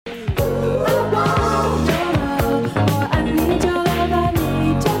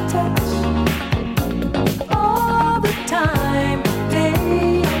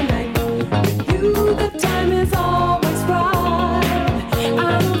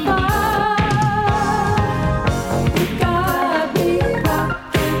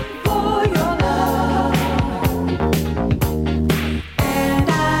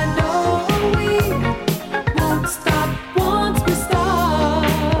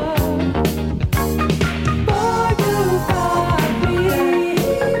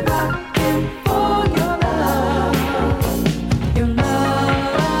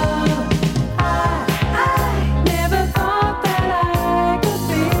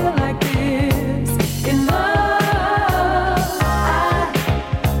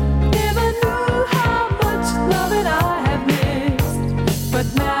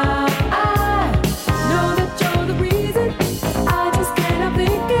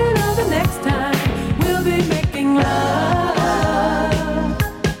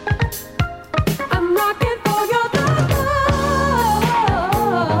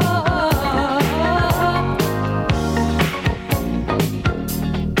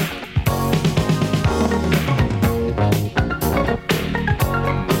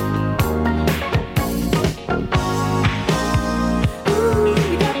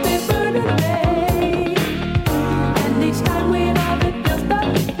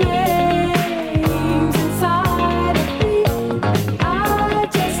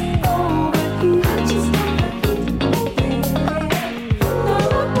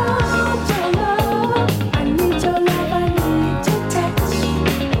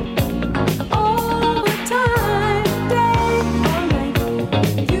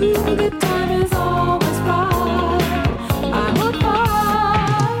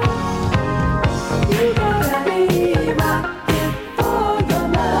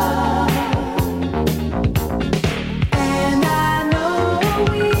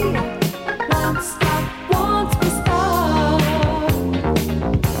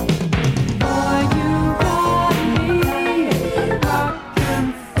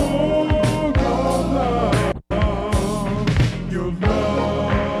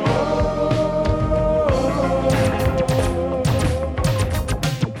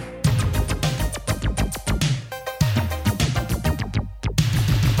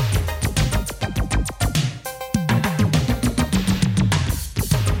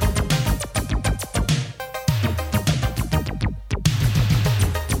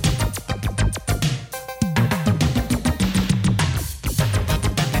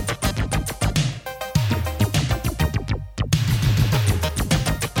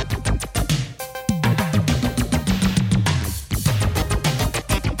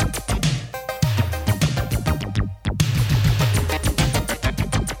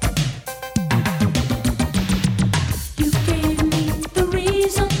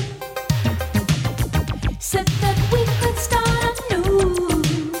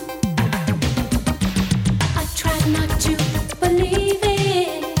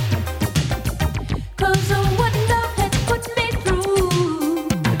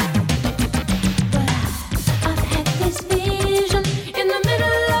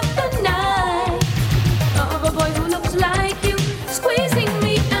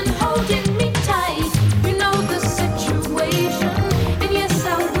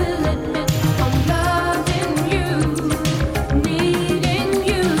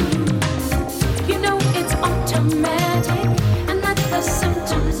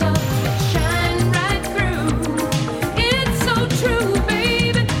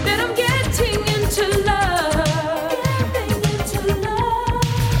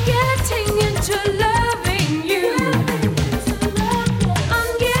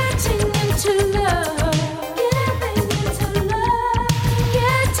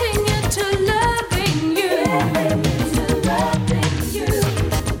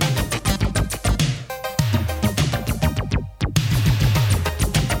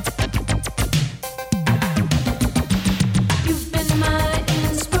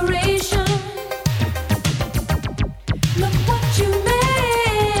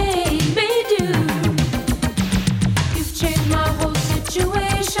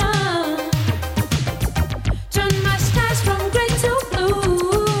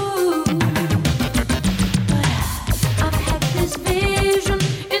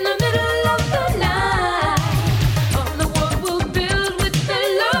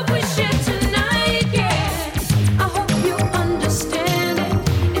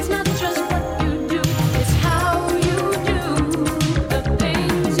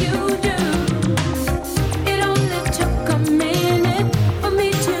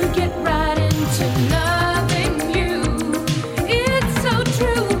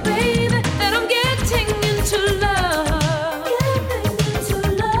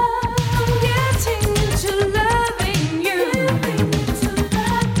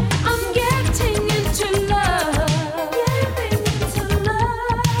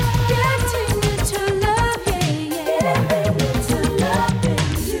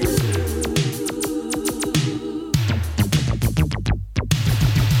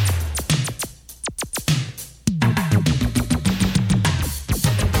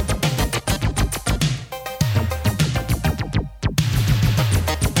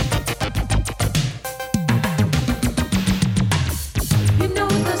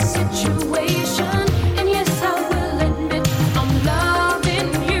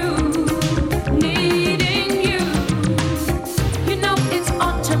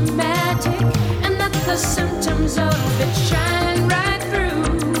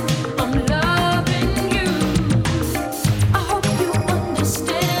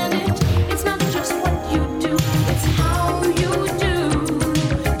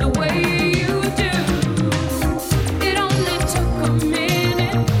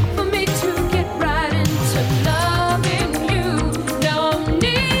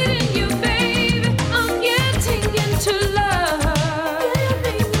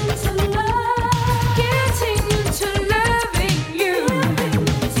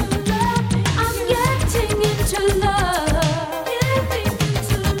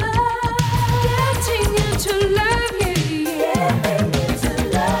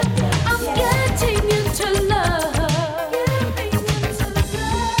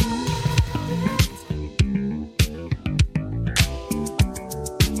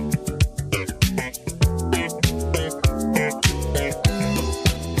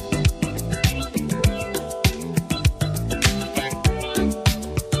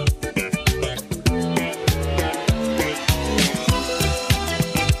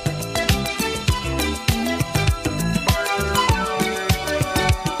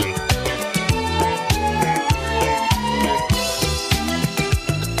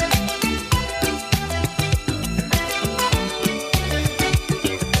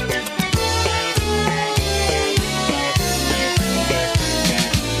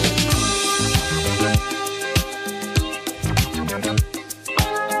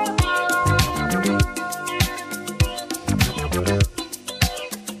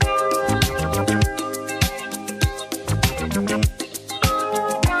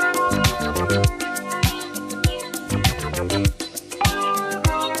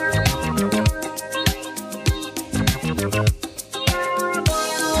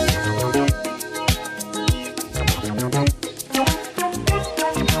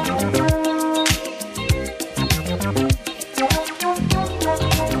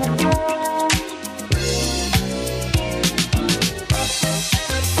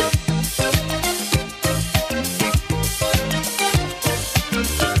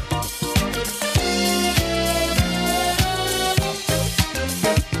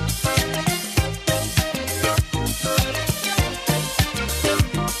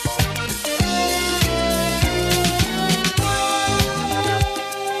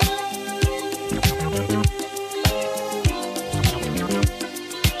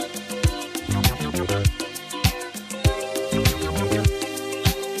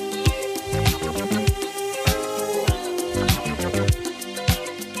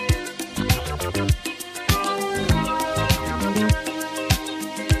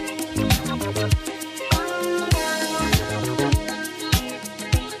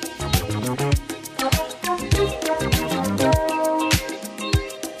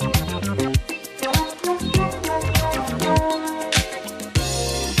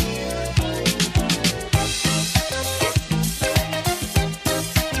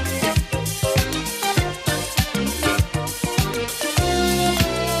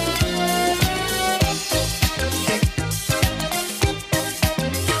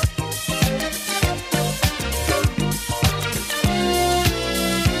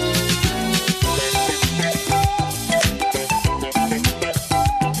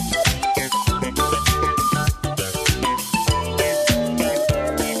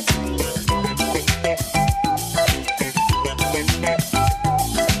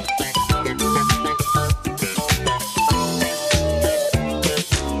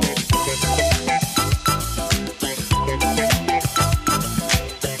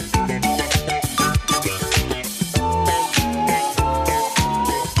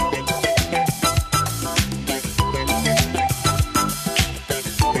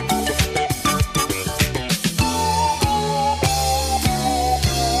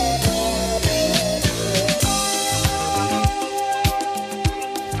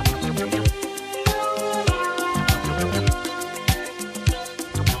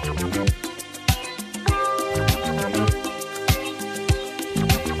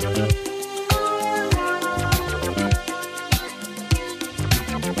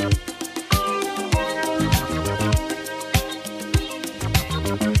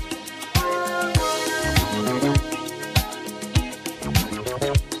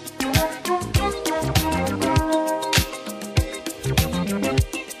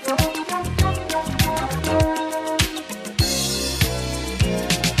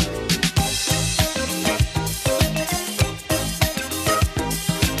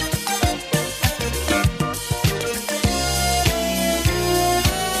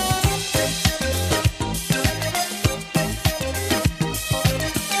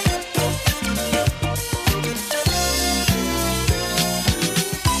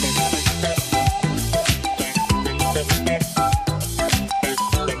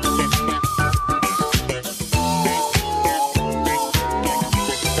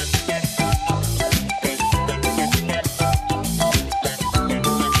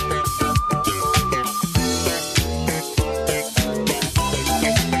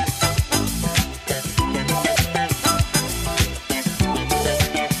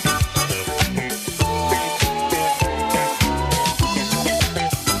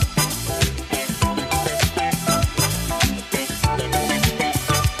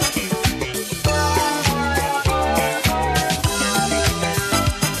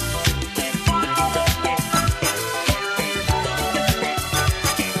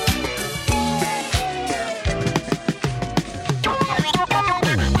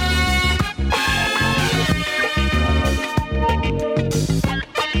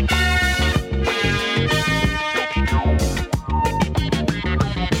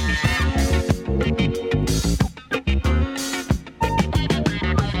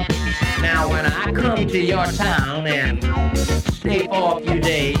to your town and stay for a few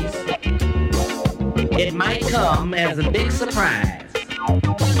days, it might come as a big surprise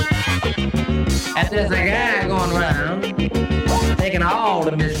that there's a guy going around taking all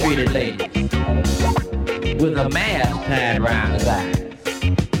the mistreated ladies with a mask tied around his eyes.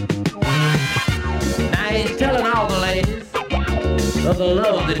 Now he's telling all the ladies of the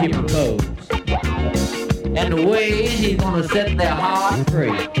love that he proposed and the way he's gonna set their heart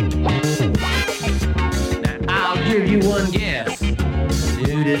free. Now I'll give you one guess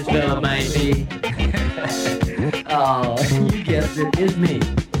who this fella might be. Oh, you guessed it, it's me.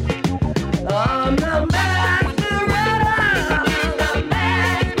 I'm the masquerader, the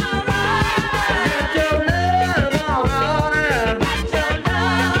masquerader. Got your love on order, got your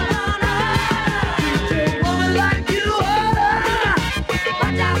love on order. Treat your woman like you oughta.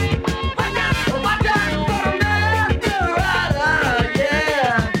 Watch out, watch out, watch out for the masquerader,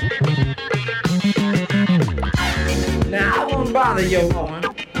 yeah. Now I won't bother your woman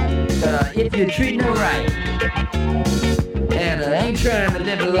if you're treating her right and ain't trying to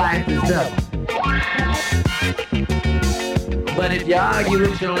live a life as double. But if you argue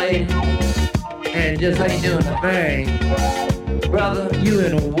with your lady and just ain't doing a thing, brother, you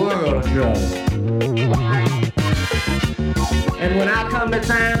in a world of trouble. And when I come to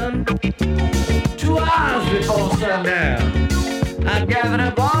town, 2 hours before sundown, I've gathered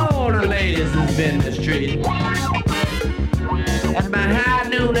up all the ladies that's been mistreated. And by high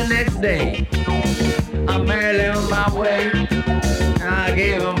noon the next day, I'm merrily on my way. I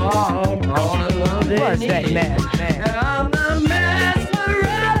gave them all the love they What's need. that man? And I'm the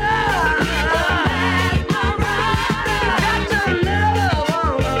masquerader. Got your love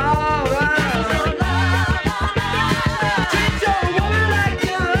on alright. Treat your woman like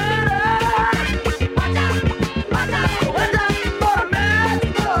you oughta. Watch out for the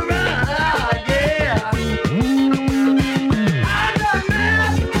masquerader, yeah. I'm the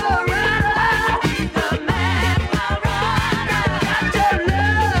masquerader, the masquerader. Got your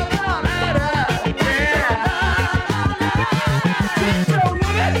love on order, yeah.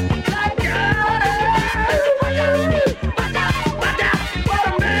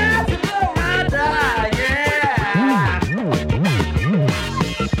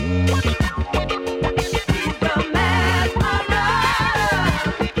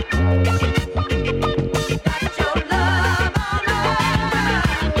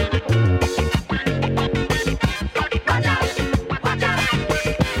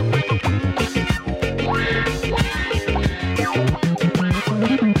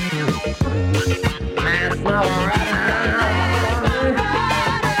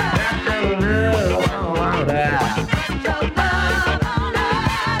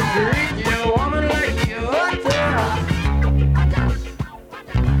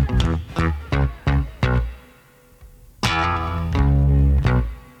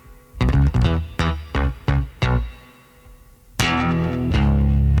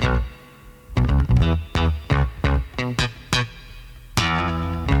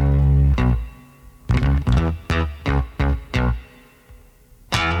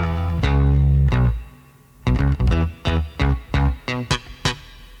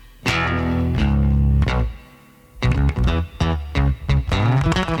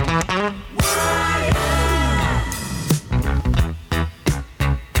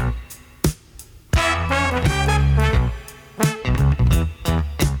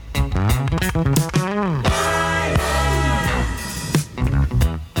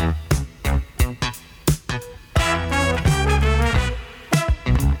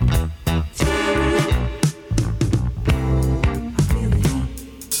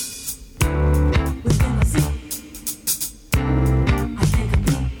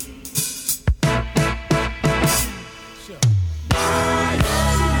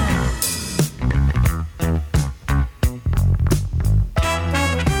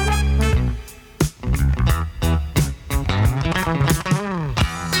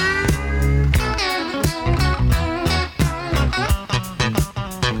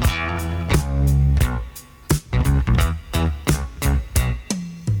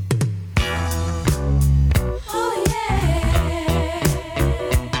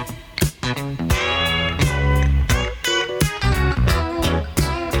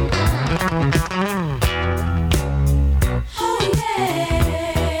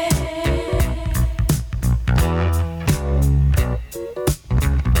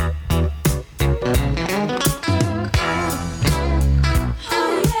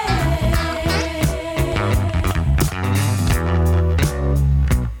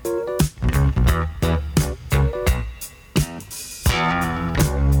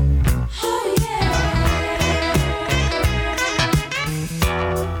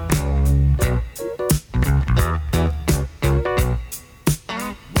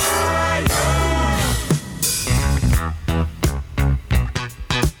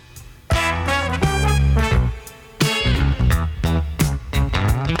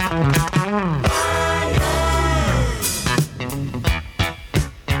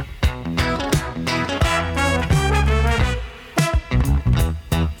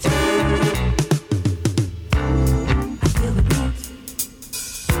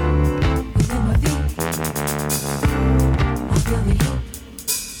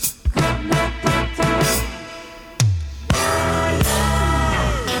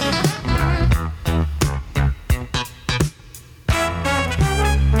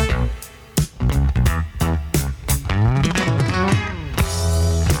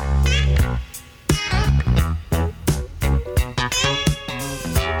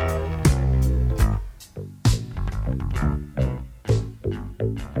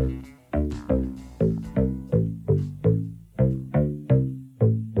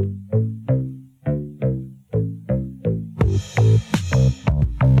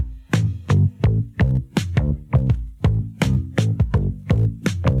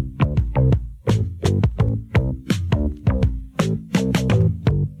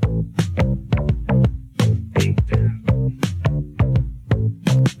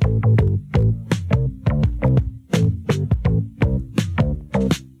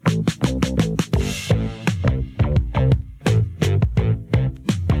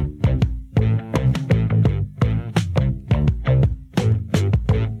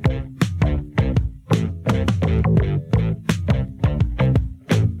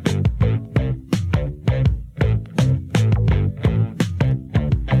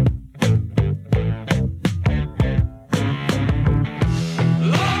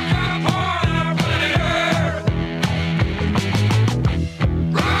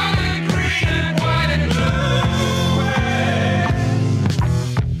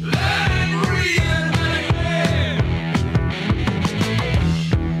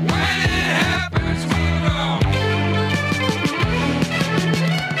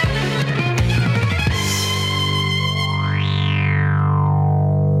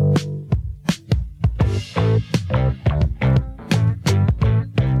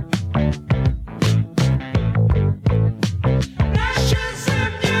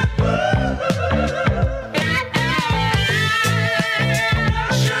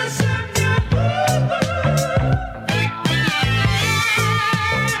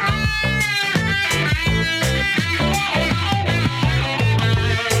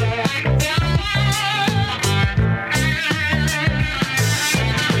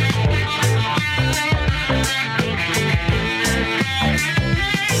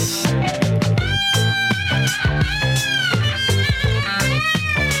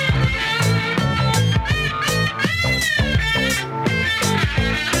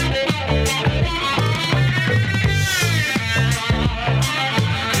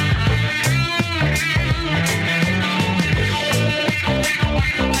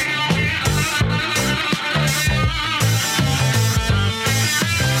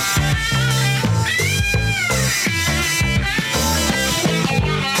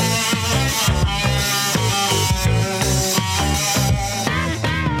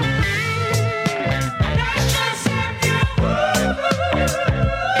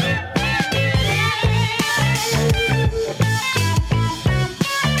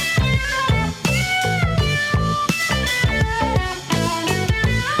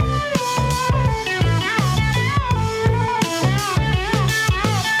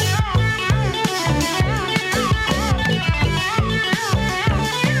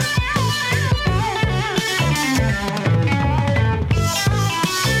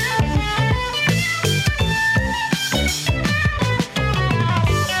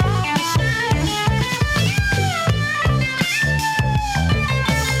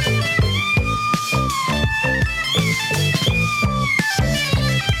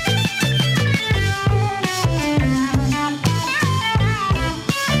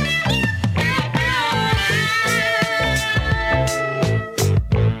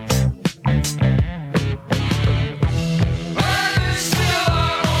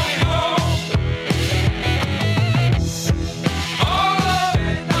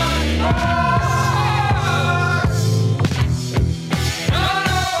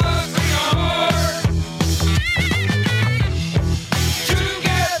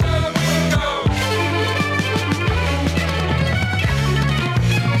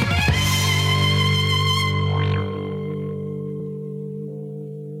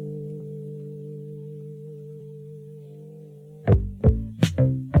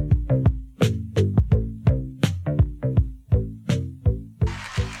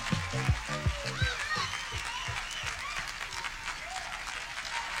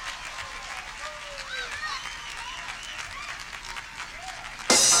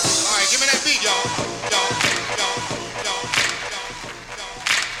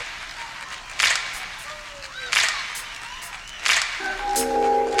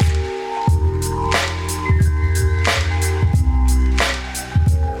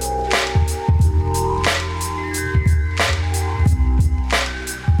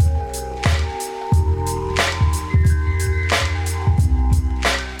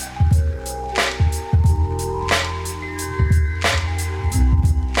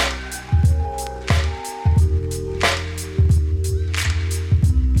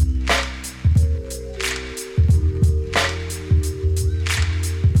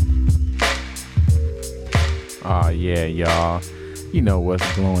 Yeah, y'all. You know what's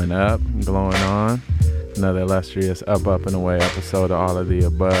glowing on. Another illustrious Up and Away episode of All of the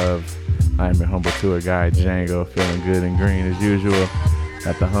Above. I'm your humble tour guide, Django, feeling good and green as usual.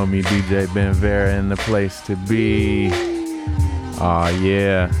 Got the homie DJ Ben Vera in the place to be. Aw,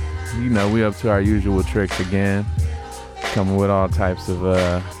 yeah. You know, we up to our usual tricks again. Coming with all types of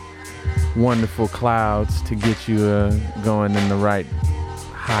wonderful clouds to get you going in the right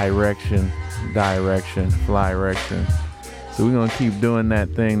direction, fly direction. So we're going to keep doing that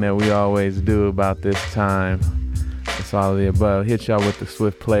thing that we always do about this time. It's all of the above. Hit y'all with the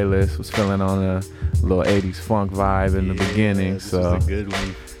Swift playlist. Was feeling on a little 80s funk vibe in the beginning. This so is a good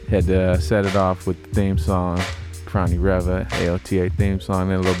one. Had to set it off with the theme song, Cronny Reva, AOTA theme song.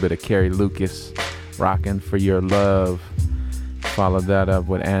 Then a little bit of Carrie Lucas, Rockin' For Your Love. Followed that up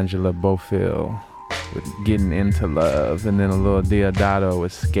with Angela Bofill with Getting Into Love. And then a little Diodato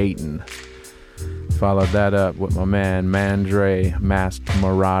with Skating. Followed that up with my man Mandre, Masked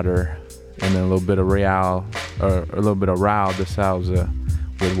Marauder, and then a little bit of Raul de Souza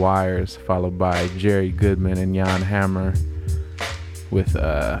with Wires, followed by Jerry Goodman and Jan Hammer with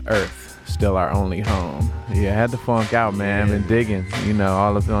Earth, Still Our Only Home. Yeah, had to funk out, man. Been digging, you know,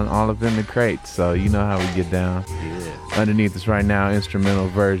 all of in the crates, so you know how we get down. Yeah. Underneath us right now, instrumental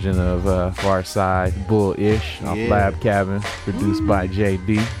version of Far Side, Bullish off Lab Cabin, produced by Jay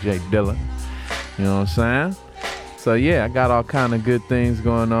Dilla. You know what I'm saying? So yeah, I got all kind of good things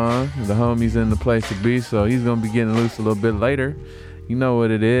going on. The homie's in the place to be, so he's gonna be getting loose a little bit later. You know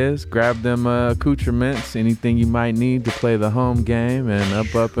what it is. Grab them accoutrements, anything you might need to play the home game, and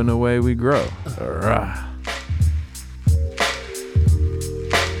up and away we grow. Alright.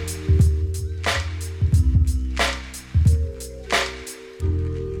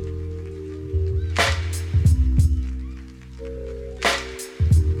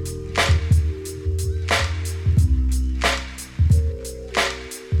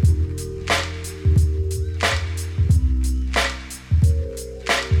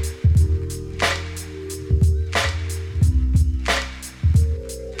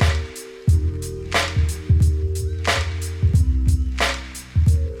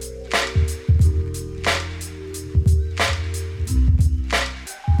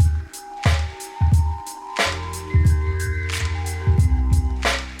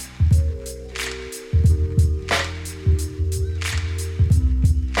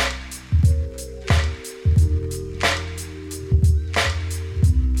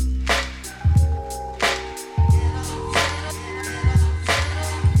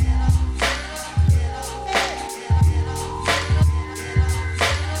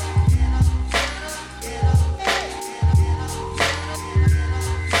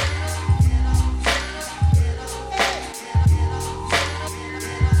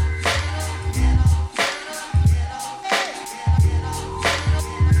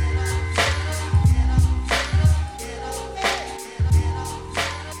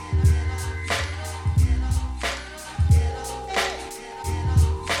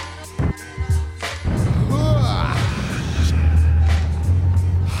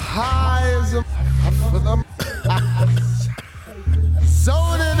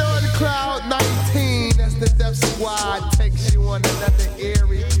 Zoning on cloud 19 as the Def Squad takes you on another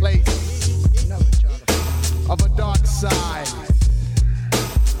eerie place of a dark side.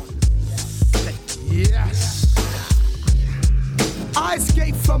 Yes. I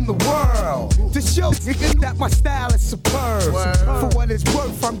escape from the world to show that my style is superb. For what it's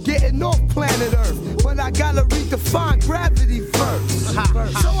worth, I'm getting off planet Earth, but I gotta redefine gravity first.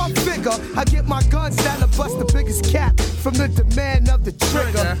 So I figure I get my guns that'll bust the biggest cap from the demand of the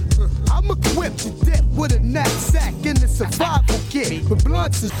trigger. I'm equipped to dip with a knapsack in the survival kit with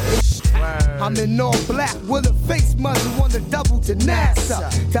blunts and I'm in all black with a face muzzle on the double to NASA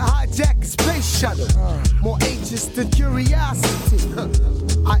to hijack a space shuttle. More anxious than curiosity.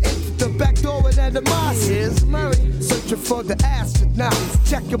 I entered the back door with animosity. Here's Murray, searching for the astronauts,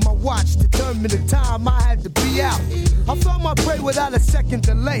 checking my watch, determining the time I had to be out. I found my prey without a second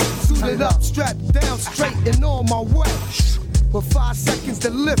delay, suited up, strapped down, straight and on my way. With 5 seconds to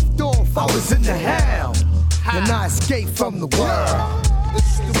lift off, I was in the hell, and I escaped from the world.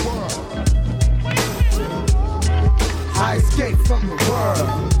 It's the world. I escaped from the world.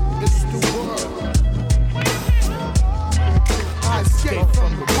 It's the world. I escaped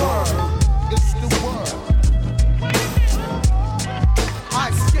from the world. It's the world. I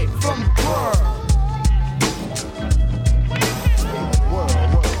escaped from the world.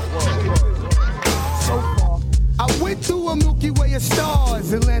 So far, I went through a Milky Way of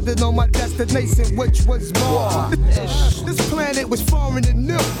stars and landed landed on my destination, which was Mars. This planet was foreign and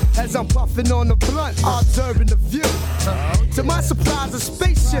new. As I'm puffing on the blunt, observing the view. To my surprise, a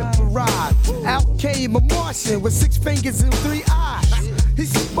spaceship arrived. Out came a Martian with 6 fingers and 3 eyes. He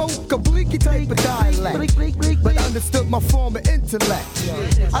spoke a blinky type of dialect, but understood my form of intellect.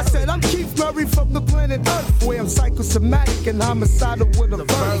 I said, I'm Keith Murray from the planet Earth, where I'm psychosomatic and homicidal with a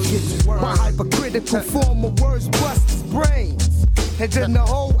verse. My hypocritical form of words bust his brains, and then the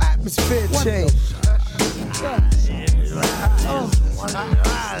whole atmosphere changed.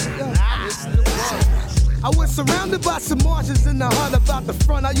 I was surrounded by some Martians in the hut about the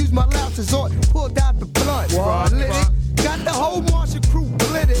front. I used my last resort, pulled out the blunt, lit it, got the whole Martian crew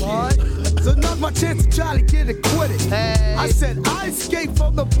blitted. So now's my chance to try to get acquitted. I said I escaped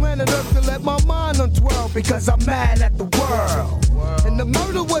from the planet Earth to let my mind untwirl because I'm mad at the world. And the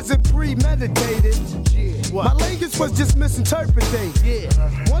murder wasn't premeditated. My language was just misinterpreted.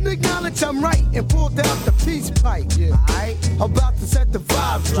 One acknowledge I'm right and pulled out the peace pipe. About to set the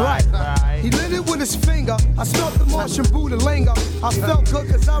vibes right. He lit it with his finger. I smelled the Martian Buddha linger. I felt good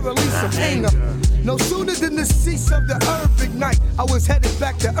cause I released some anger. No sooner than the cease of the herb ignite, I was headed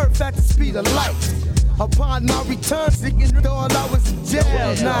back to Earth at the speed of light. Upon my return, thinking thought I was in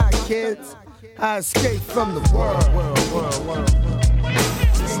jail. Nah, kids, I escaped from the world.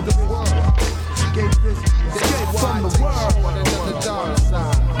 This is the world. Escape from the world.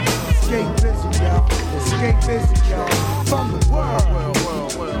 Escape busy, y'all. Escape busy, y'all. From the world.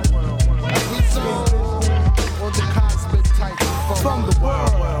 On the cosmic type from the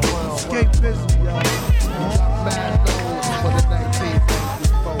world. Escape busy, y'all. Mad goals for the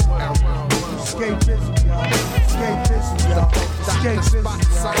 1954 era. Escape busy, y'all. Escape busy, y'all. Escape busy,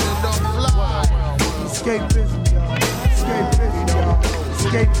 y'all. Escape busy, y'all. Escape busy, y'all.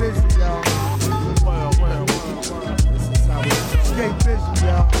 Escape busy, y'all. Escape busy,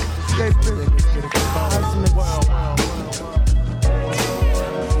 y'all. Escape busy.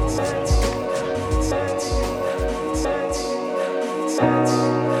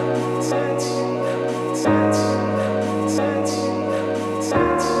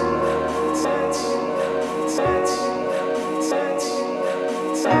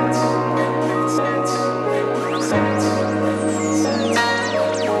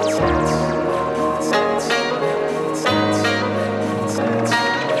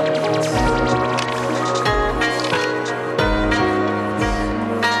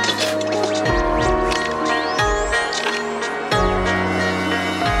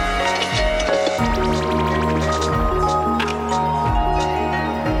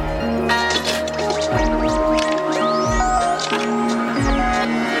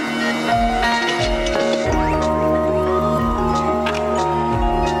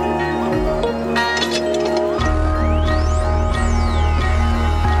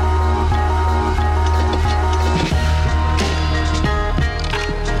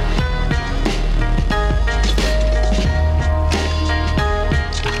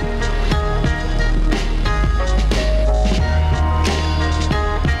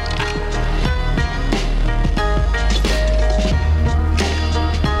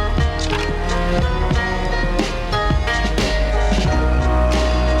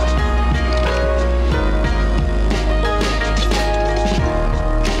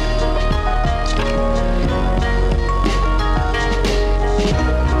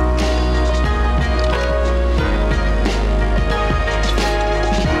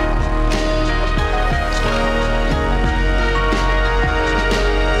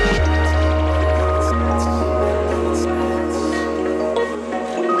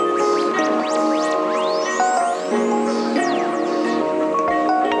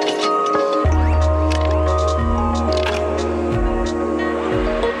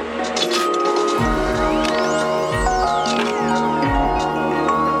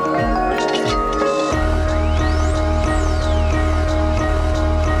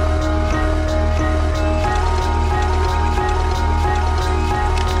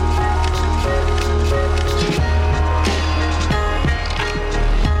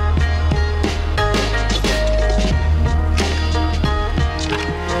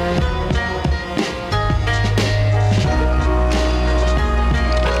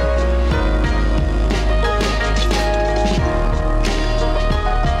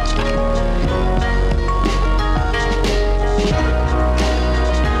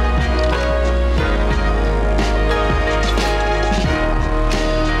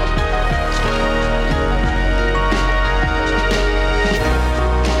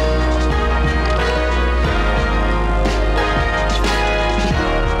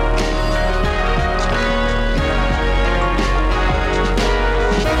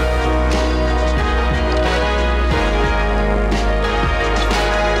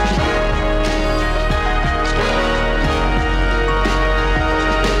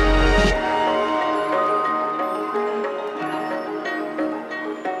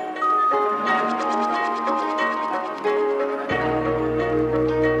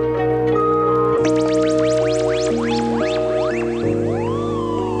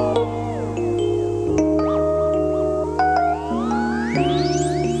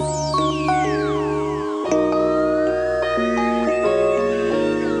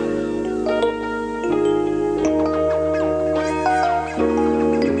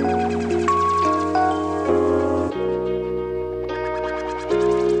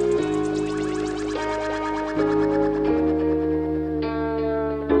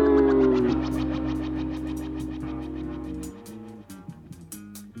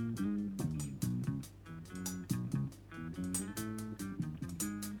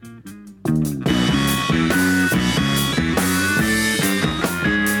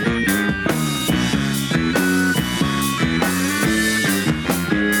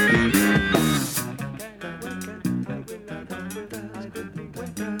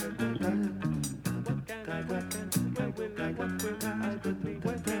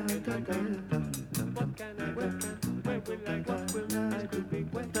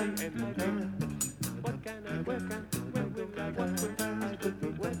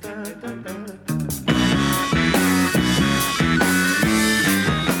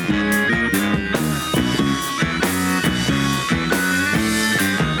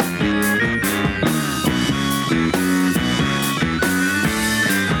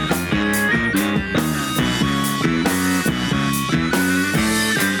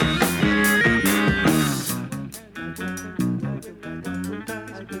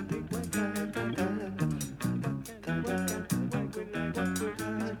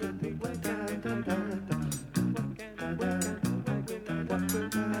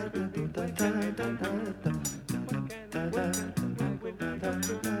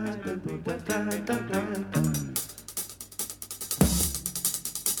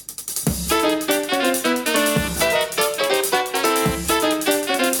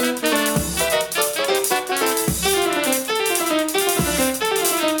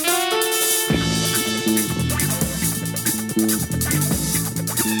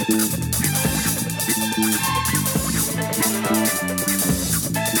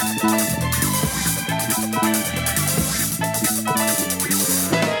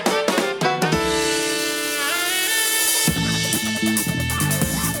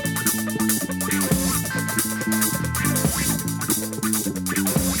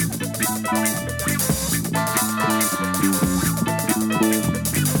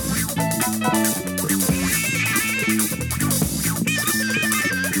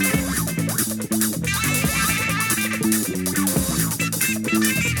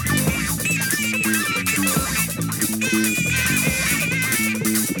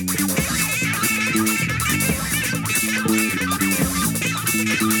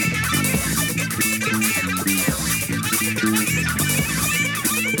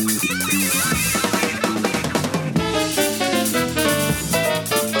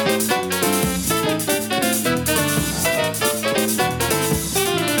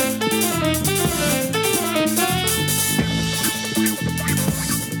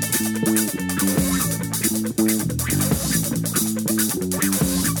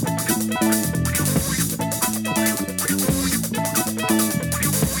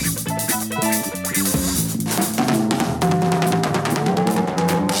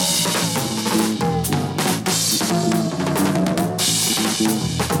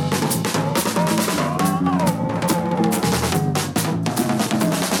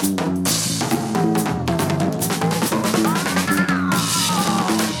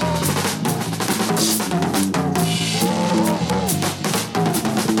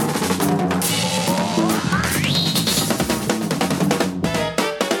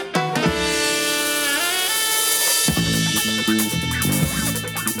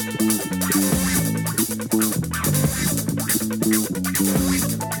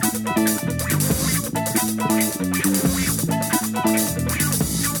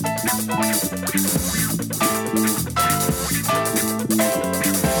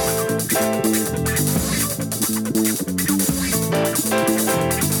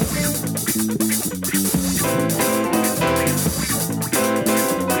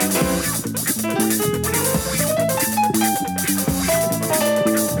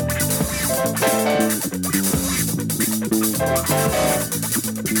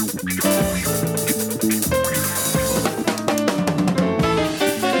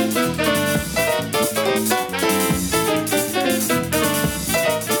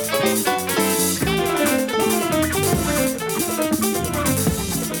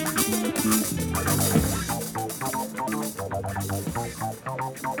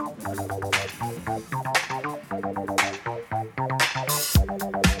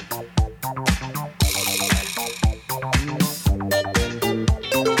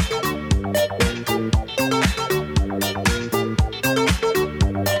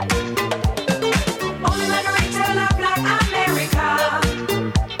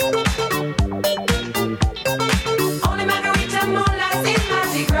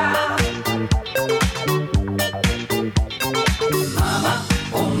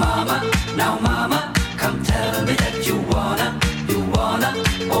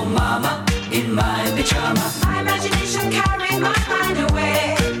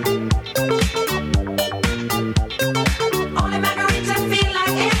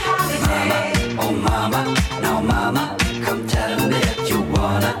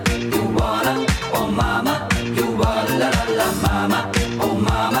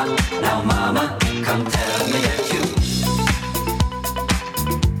 Now mama, come tell me that you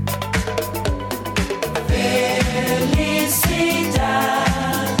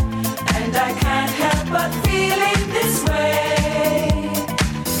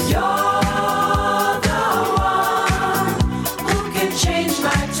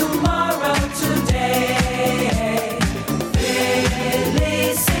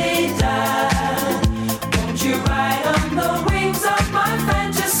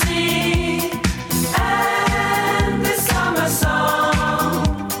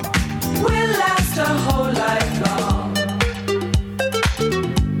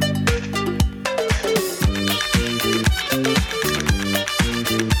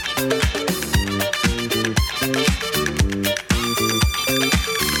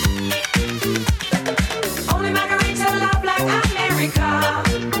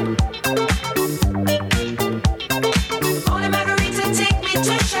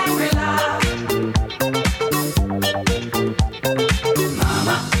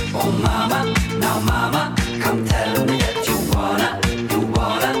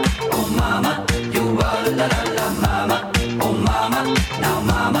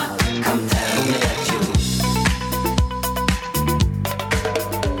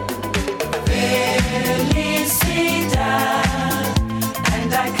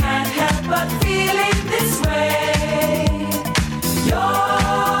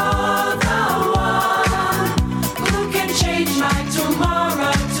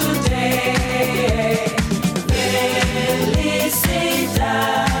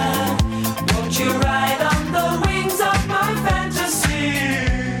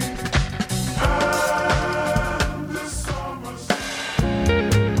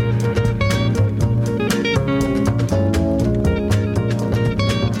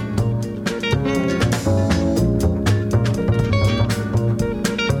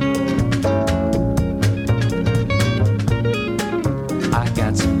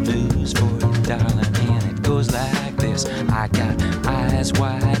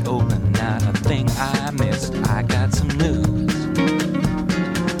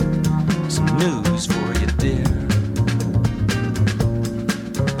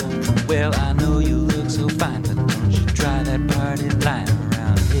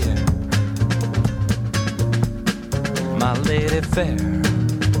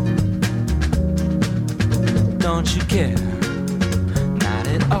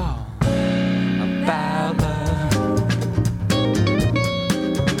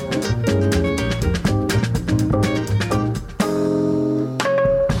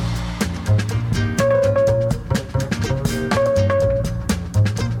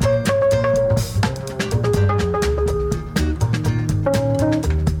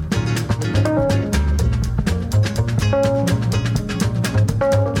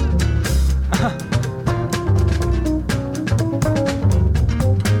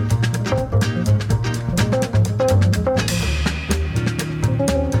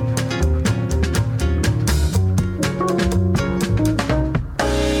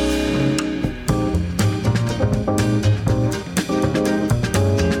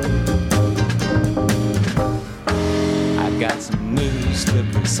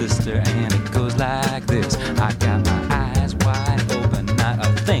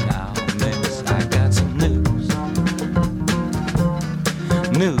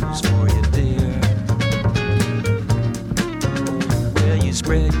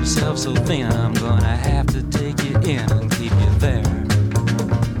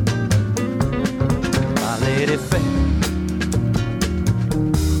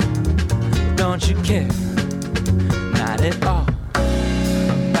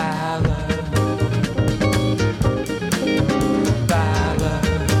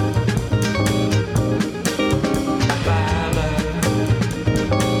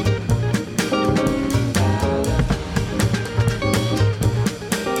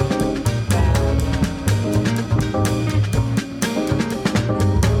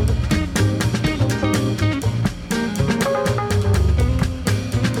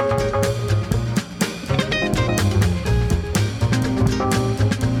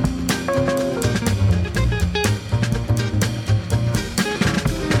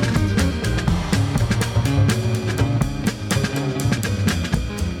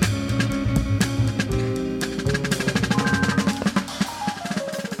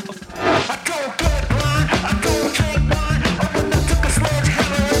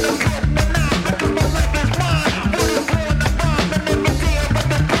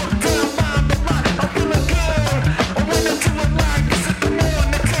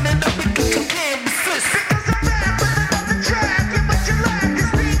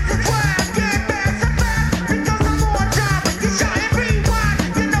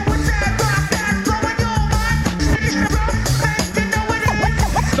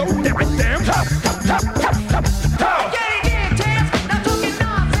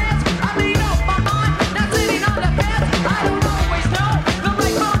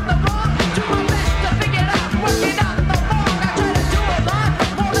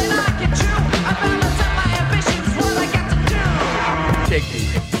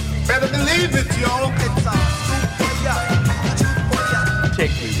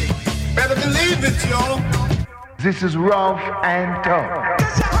This is Rough and Tough.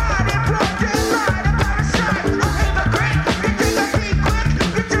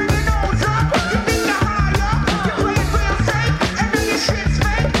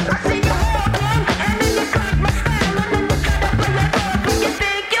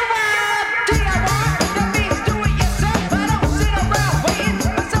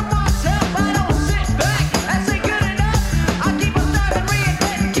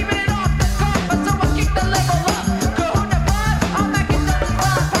 Keep it off the comfort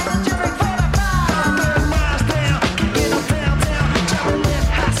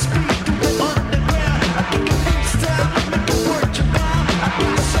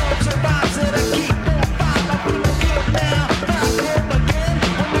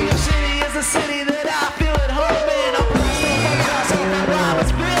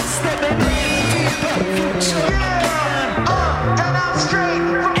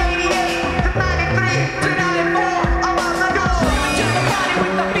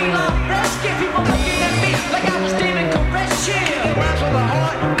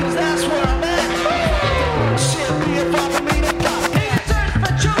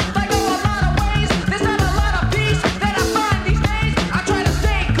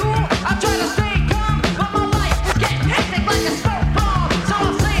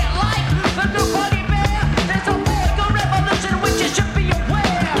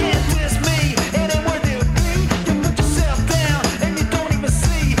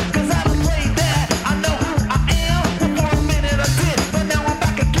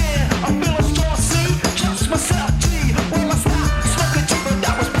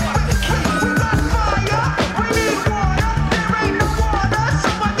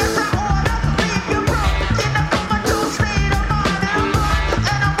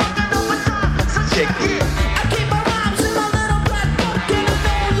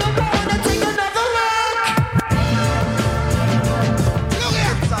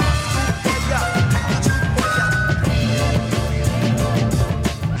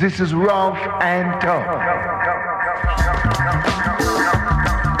This is rough and tough.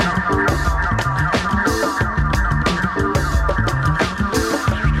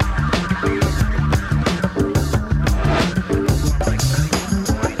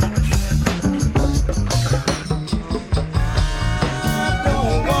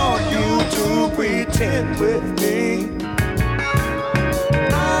 With me,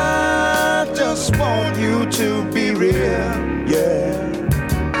 I just want you to be real, yeah.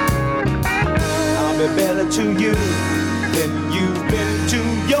 I'll be better to you than you've been to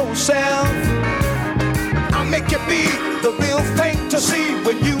yourself. I'll make you be the real thing to see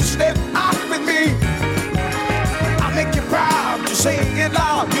when you step out with me. I'll make you proud to say it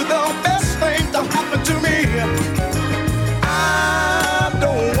loud. You're the best thing to happen to me. I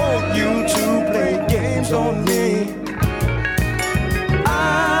don't want you to play games on me.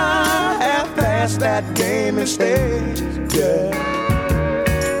 I have passed that game and stage, yeah.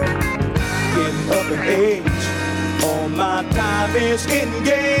 Getting up in age, all my time is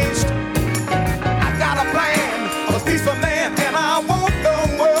engaged. I got a plan, a peaceful man, and I want the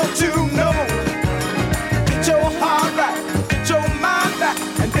world to know. Get your heart right, get your mind back,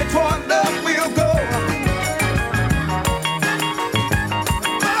 and get toward love we'll go.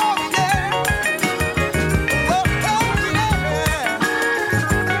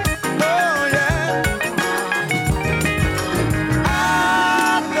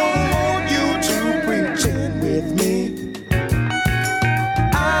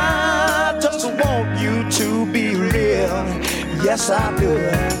 Yes, I do.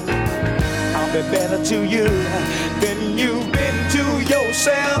 I'll be better to you than you've been to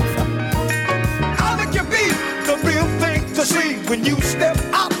yourself. I'll make you be the real thing to see when you step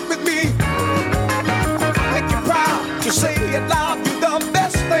out with me. I'll make you proud to say it loud. You're the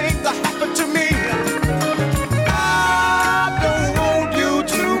best thing to happen to me. I don't want you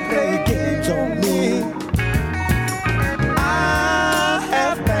to play games on me. I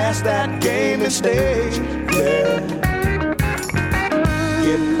have passed that game and stage, yeah.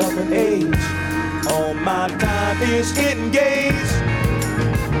 Getting up in age, all my time is engaged.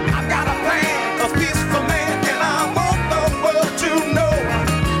 I've got a plan, a peaceful man, and I want the world to know.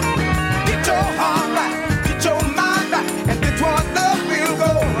 Get your heart right, get your mind right, and get toward love we'll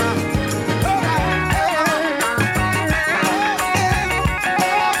go.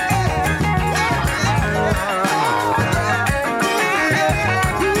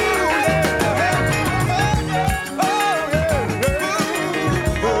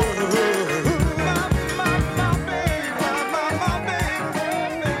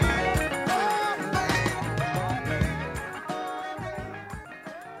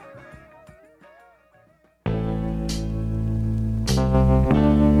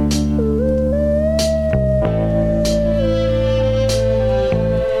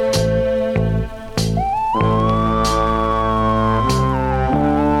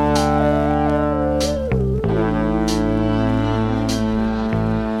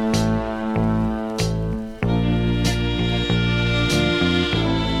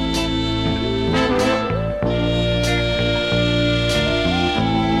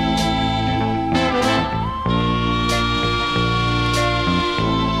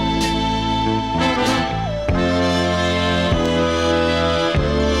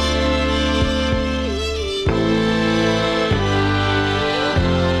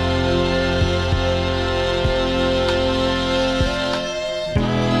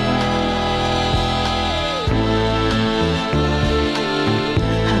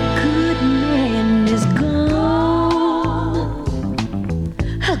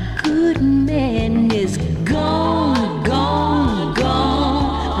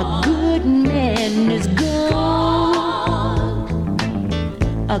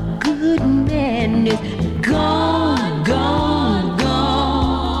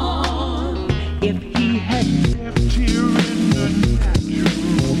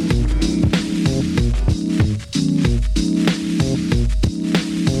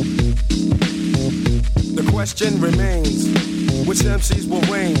 Remains. Which MCs will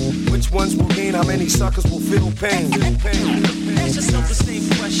reign? Which ones will gain? How many suckers will feel pain? Ask yourself the same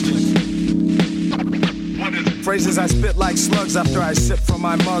question. Phrases I spit like slugs after I sip from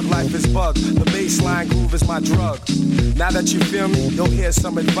my mug. Life is bug. The baseline groove is my drug. Now that you feel me, you'll hear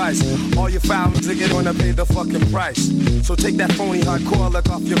some advice. All your fouls are gonna pay the fucking price. So take that phony hardcore look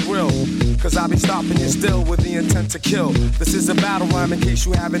off your grill. Cause I'll be stopping you still with the intent to kill. This is a battle rhyme in case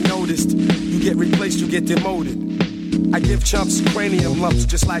you haven't noticed. You get replaced, you get demoted. I give chumps cranium lumps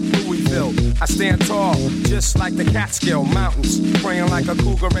just like Louisville. I stand tall, just like the Catskill Mountains. Praying like a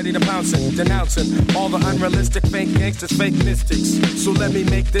cougar ready to pounce it. Denouncing all the unrealistic fake gangsters, fake mystics. So let me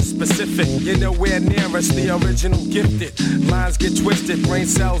make this specific. You're nowhere near us, the original gifted. Lines get twisted, brain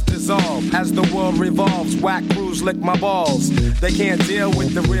cells dissolve. As the world revolves, whack crews lick my balls. They can't deal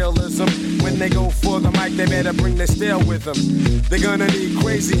with the realism. When they go for the mic, they better bring their steel with them. They're gonna need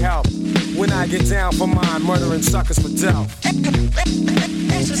crazy help. When I get down for mine, murdering suckers for death.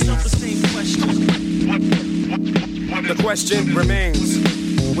 Ask yourself the same question. The question remains,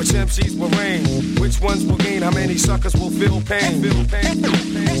 which MCs will reign? Which ones will gain? How many suckers will feel pain?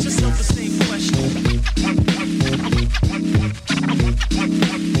 Ask yourself the same question.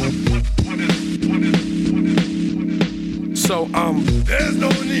 So, there's no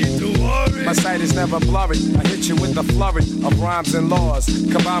need to worry. My sight is never blurry. I hit you with a flurry of rhymes and laws,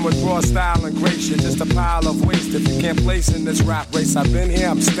 combined with raw style and grace. You're just a pile of waste if you can't place in this rap race. I've been here,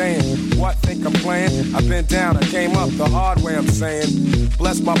 I'm staying. What, think I'm playing? I've been down, I came up the hard way, I'm saying.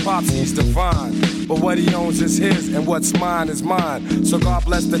 Bless my pops, he's divine. But what he owns is his, and what's mine is mine. So God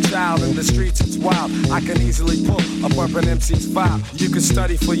bless the child in the streets, it's wild. I can easily pull a bumpin' MC's file. You could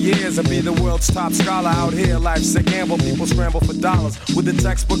study for years and be the world's top scholar out here. Life's a gamble, people scramble for dollars. With the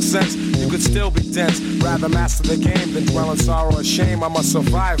textbook sense, you could still be dense. Rather master the game than dwell in sorrow or shame. I'm a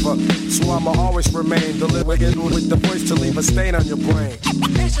survivor, so I'ma always remain. Deliberate with the voice to leave a stain on your brain.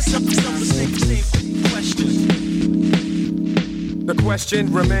 Ask yourself the same question. The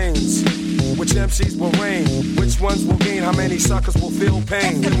question remains, which MCs will reign? Which ones will gain? How many suckers will feel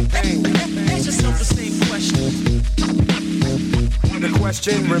pain? Ask yourself the same question. The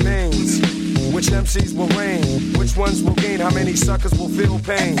question remains, which MCs will reign? Which ones will gain? How many suckers will feel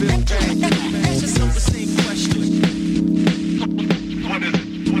pain? Ask yourself the same question.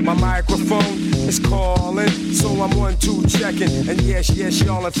 My microphone is calling, so I'm 1, 2 checking. And yes,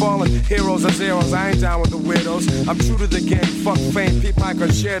 y'all are falling. Heroes are zeros, I ain't down with the widows. I'm true to the game, fuck fame, peep my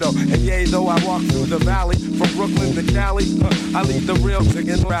concerto. And yea, though I walk through the valley, from Brooklyn to Cali, I leave the real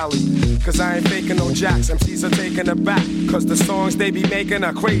chicken rally. Cause I ain't faking no jacks, MCs are taking it back. Cause the songs they be making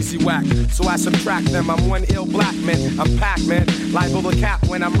are crazy whack. So I subtract them, I'm one ill black man. I'm Pac-Man, liable to cap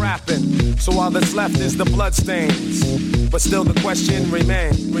when I'm rapping. So all that's left is the bloodstains. But still the question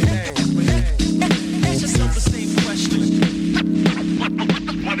remains. Ask yourself the same question.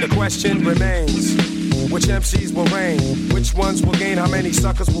 The question remains, which MCs will reign? Which ones will gain? How many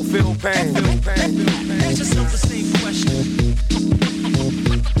suckers will feel pain? Ask yourself the same question.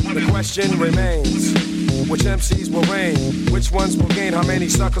 The question remains, which MCs will reign? Which ones will gain? How many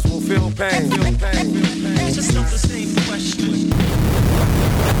suckers will feel pain? Ask yourself the same question.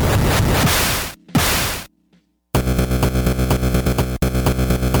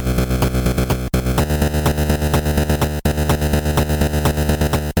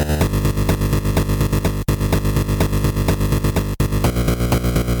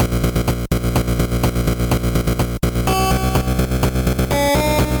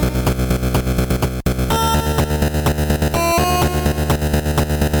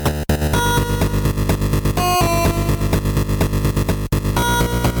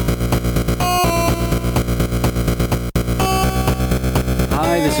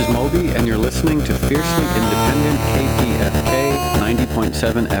 Listening to fiercely independent KPFK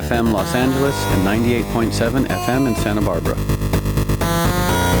 90.7 FM Los Angeles and 98.7 FM in Santa Barbara.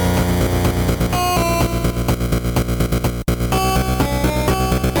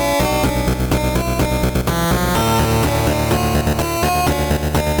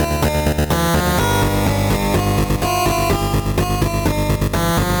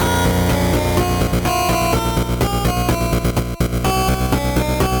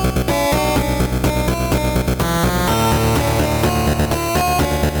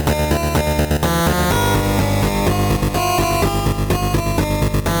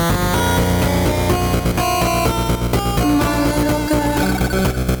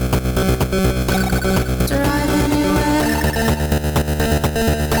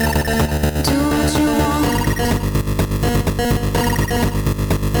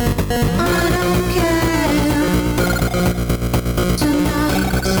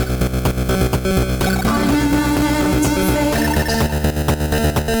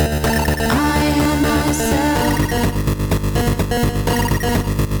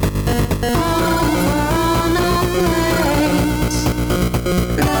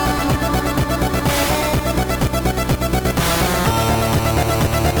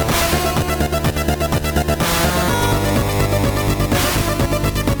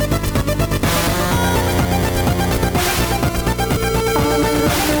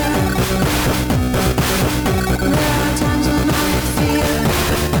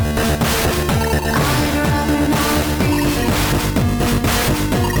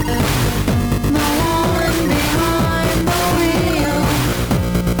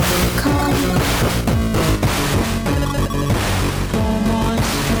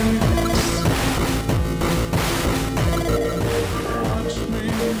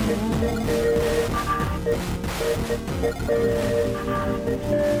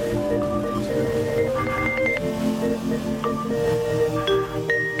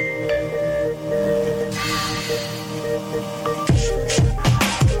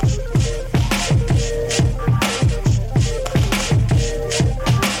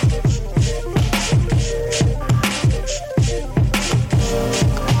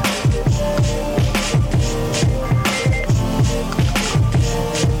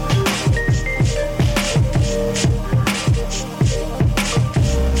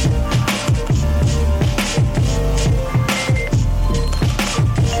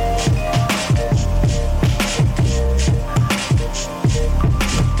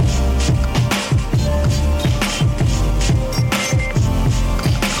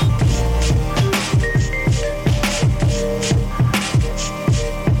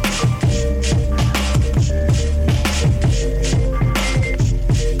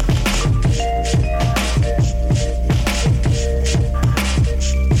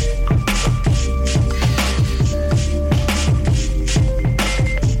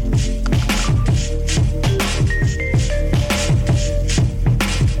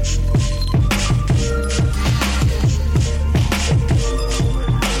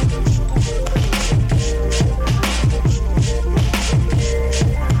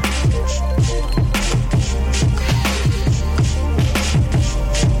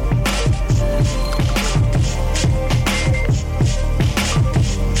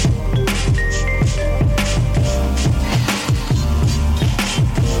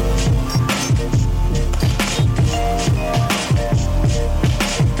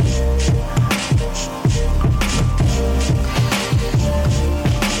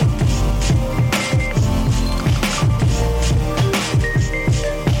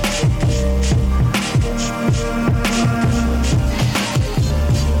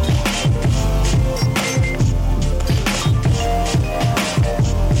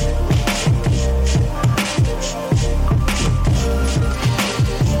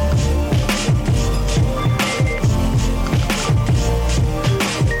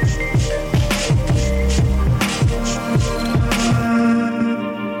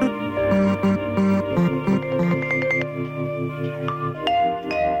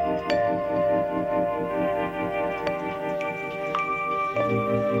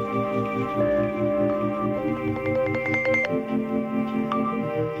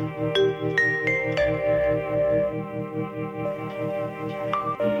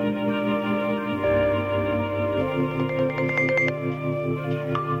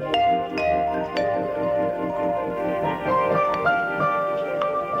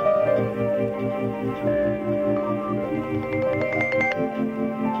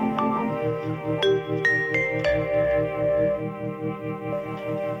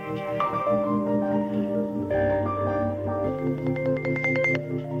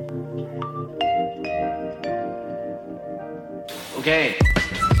 Okay.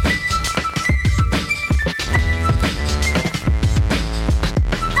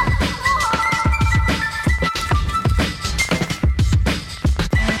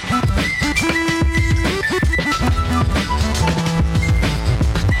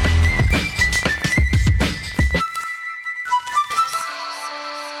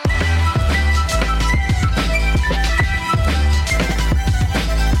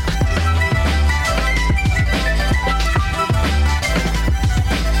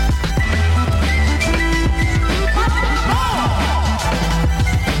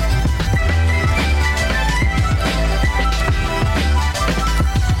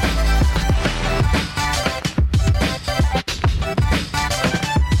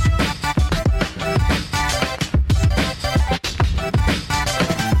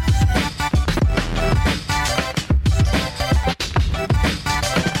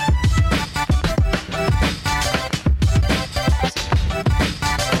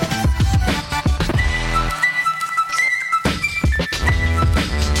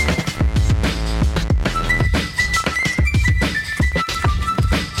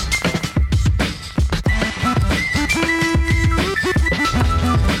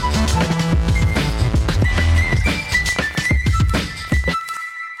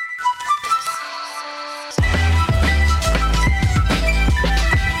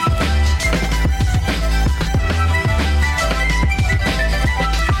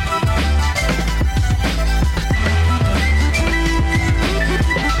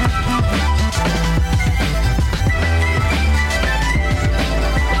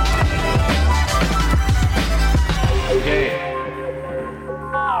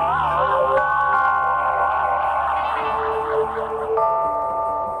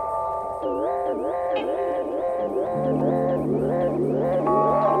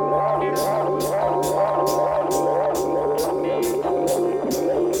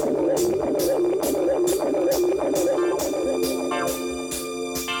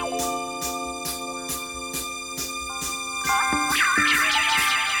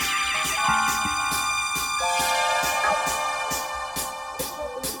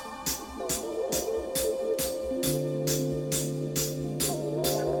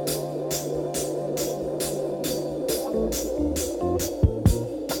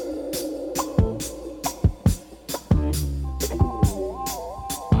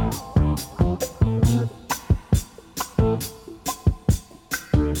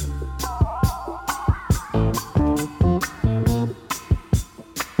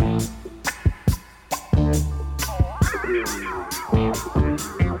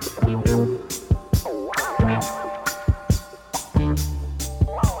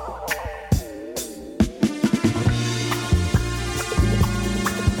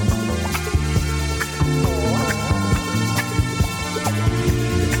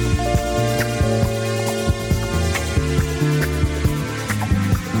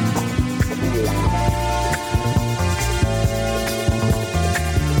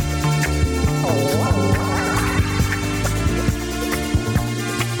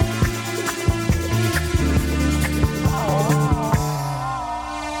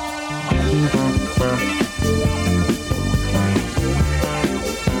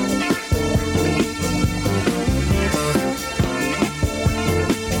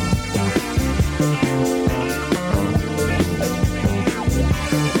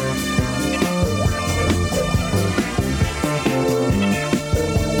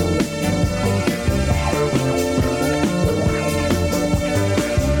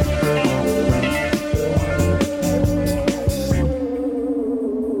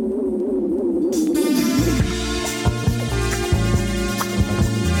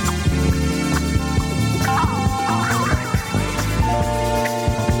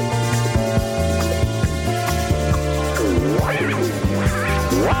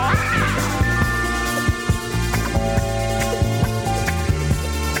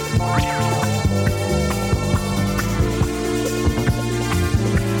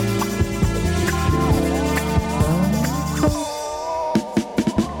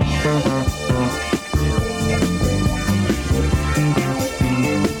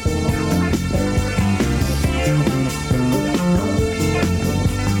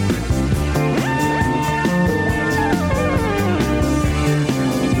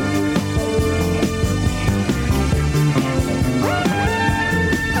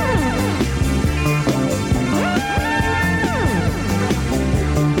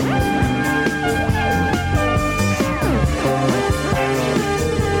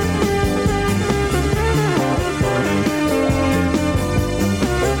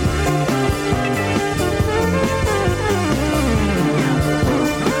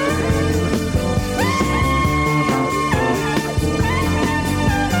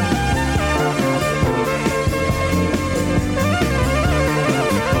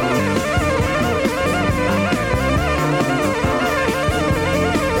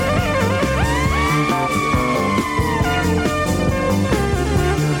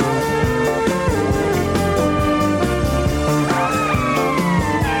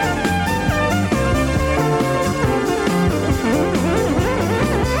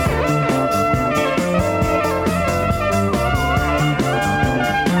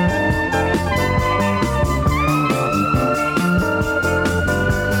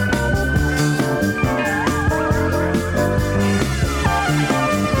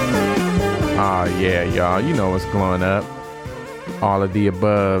 Yeah, y'all. You know what's glowing up. All of the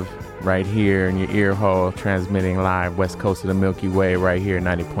above right here in your ear hole, transmitting live west coast of the Milky Way right here,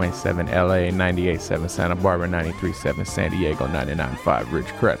 90.7 LA, 98.7 Santa Barbara, 93.7 San Diego, 99.5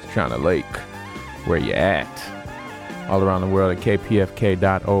 Ridgecrest, China Lake. Where you at? All around the world at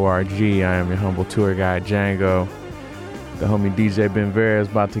kpfk.org. I am your humble tour guide, Django. The homie DJ Ben Vera is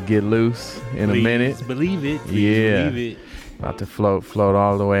about to get loose in a minute. Believe it. Yeah. Believe it. About to float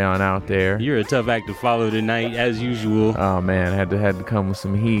all the way on out there. You're a tough act to follow tonight, as usual. Oh man, had to come with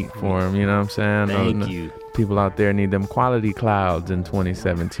some heat for him. You know what I'm saying? Thank you. People out there need them quality clouds in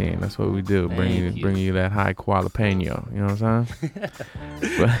 2017. That's what we do. Bring you that high jalapeno. You know what I'm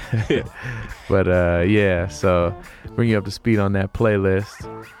saying? but yeah. So bring you up to speed on that playlist.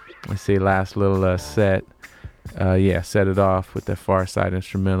 Let's see, last little set. Set it off with the Far Side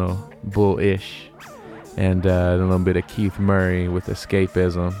instrumental, Bullish. And a little bit of Keith Murray with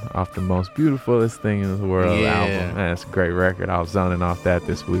Escapism off the Most Beautifulest Thing in the World album. Man, it's a great record. I was zoning off that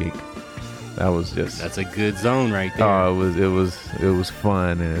this week. That was just... That's a good zone right there. Oh, it was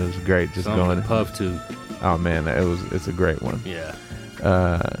fun and it was great just Something going... to puff to. Oh man, it's a great one. Yeah.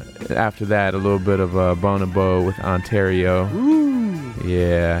 After that, a little bit of Bonobo with Ontario. Ooh.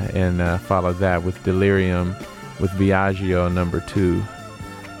 Yeah, and followed that with Delirium with Viaggio #2.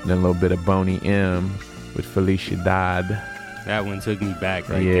 Then a little bit of Boney M with Felicidad. That one took me back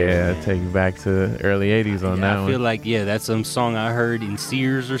right Yeah, there. take you back to early 80s on that one. I feel like, that's some song I heard in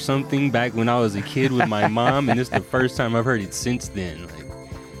Sears or something back when I was a kid with my mom, and it's the first time I've heard it since then. Like,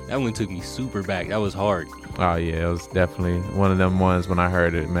 that one took me super back. That was hard. Oh, yeah, it was definitely one of them ones when I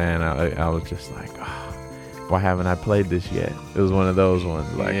heard it, man, I was just like, why haven't I played this yet? It was one of those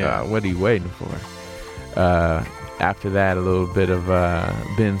ones, like, what are you waiting for? After that, a little bit of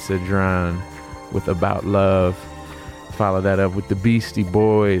Ben Cedron with About Love. Follow that up with the Beastie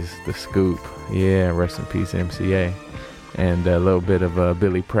Boys, The Scoop. Yeah, rest in peace, MCA. And a little bit of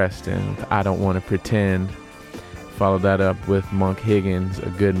Billy Preston with I Don't Want to Pretend. Follow that up with Monk Higgins, A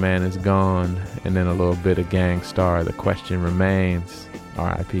Good Man Is Gone. And then a little bit of Gang Starr, The Question Remains.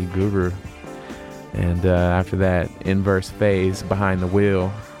 R.I.P. Guru. And after that, Inverse Phase, Behind the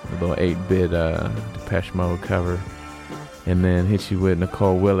Wheel. A little 8-bit Depeche Mode cover. And then hit you with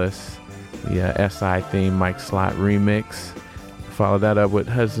Nicole Willis. The SI theme Mike Slot remix. Follow that up with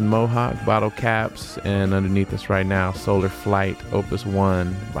Hudson Mohawk, Bottle Caps, and underneath us right now, Solar Flight, Opus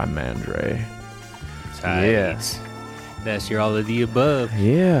 1 by Mandre. Tight. Yeah. That's your all of the above.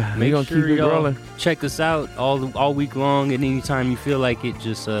 Yeah, make gonna sure keep it rolling. Check us out all week long, and anytime you feel like it,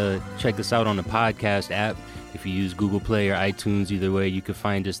 just check us out on the podcast app. If you use Google Play or iTunes, either way, you can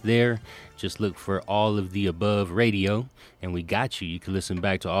find us there. Just look for All of the Above Radio, and we got you. You can listen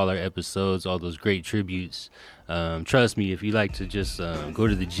back to all our episodes, all those great tributes. Trust me, if you like to just go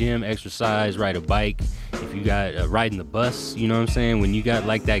to the gym, exercise, ride a bike, if you got riding the bus, you know what I'm saying? When you got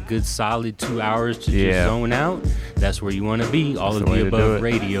like that good solid 2 hours to just zone out, that's where you want to be. All of the Above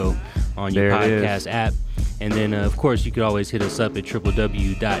Radio on your podcast app. And then, of course, you could always hit us up at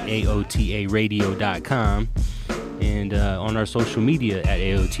www.aotaradio.com and on our social media at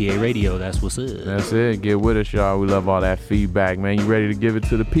AOTA Radio. That's what's up. That's it. Get with us, y'all. We love all that feedback, man. You ready to give it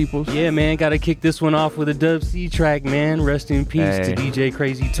to the peoples? Yeah, man. Got to kick this one off with a Dub C track, man. Rest in peace to DJ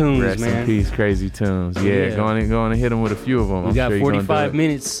Crazy Tunes, Rest man. in peace, Crazy Tunes. Yeah, go on and hit them with a few of them. We got 45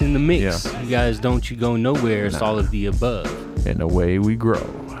 minutes in the mix. Yeah. You guys, don't you go nowhere. It's all of the above. And the way we grow.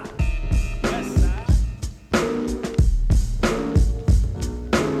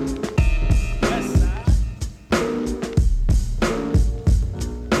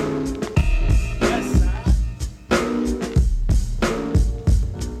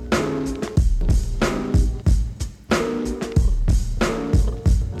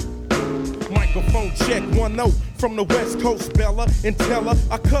 From the West Coast, Bella, and tell her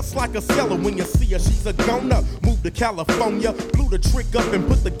I cuss like a seller when you see her. She's a goner. Move to California, blew the trick up and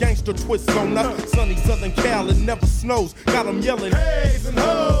put the gangster twist on her. Sunny Southern Cal, it never snows. Got them yelling, heys and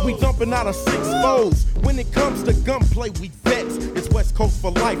hoes. We dumping out of 6 foes. When it comes to gunplay, we vets. It's West Coast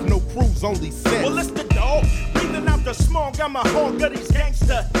for life, no crews, only sets. Well, it's the dog. Breathing out the smog, got my hog of these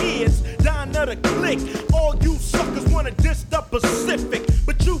gangster heads. Down to the click. All you suckers wanna diss the Pacific.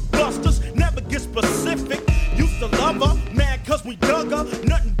 But you busters never get specific. Used to love her, mad cause we dug her.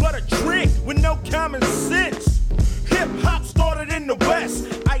 Nothing but a trick with no common sense. Hip hop started in the West.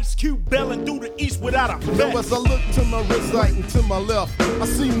 Ice Cube belling through the East without a vest. So as I look to my right and to my left, I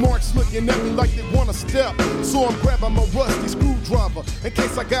see marks looking at me like they wanna step. So I'm grabbing my rusty screwdriver in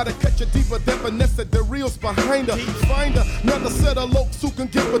case I gotta cut you deeper than Vanessa. The reels behind her. Find another set of lokes who can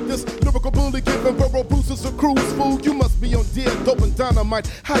get with this lyrical bully giving verbal bruises a cruise fool. You must be on dead dope and dynamite.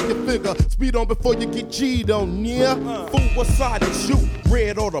 How you figure? Speed on before you get G'd on, yeah? Fool, what side is you?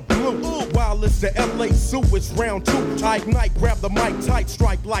 Red or the blue? While it's the LA Zoo, it's round 2. I ignite, grab the mic tight,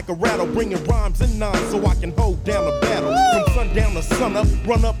 strike like a rattle, bringing rhymes and nines so I can hold down the battle. From sundown to sunup,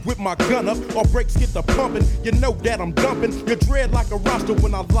 run up with my gun up, or brakes get the pumping. You know that I'm dumping. You dread like a roster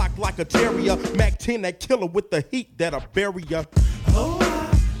when I lock like a terrier. Mac 10, that killer with the heat that'll bury ya.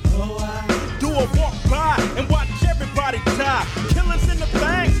 Do a walk by and watch everybody die. Killers in the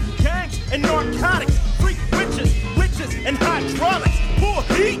banks, gangs and narcotics. Freak witches and hydraulics. Pull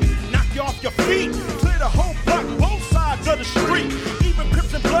heat, knock you off your feet. Clear the whole block, both sides of the street. Even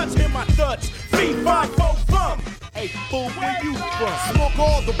Crips and Bloods hear my thuds. Feed 5-4 thumb. Hey, fool, where you from? Smoke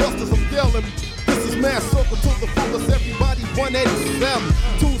all the busters, I'm yelling. This is mass circle to the fullest, everybody 187.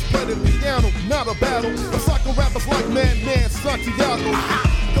 Tunes played the piano, not a battle. I'm sucking rappers like Madman Santiago.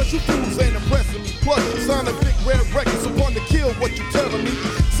 Cause you fools ain't impressing me. Plus you signed a big red record, so want to kill what you telling me.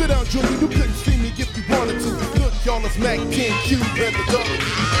 Sit down, Junior, you couldn't see me if you wanted to. Look, y'all, it's Mac 10 Cube and the W.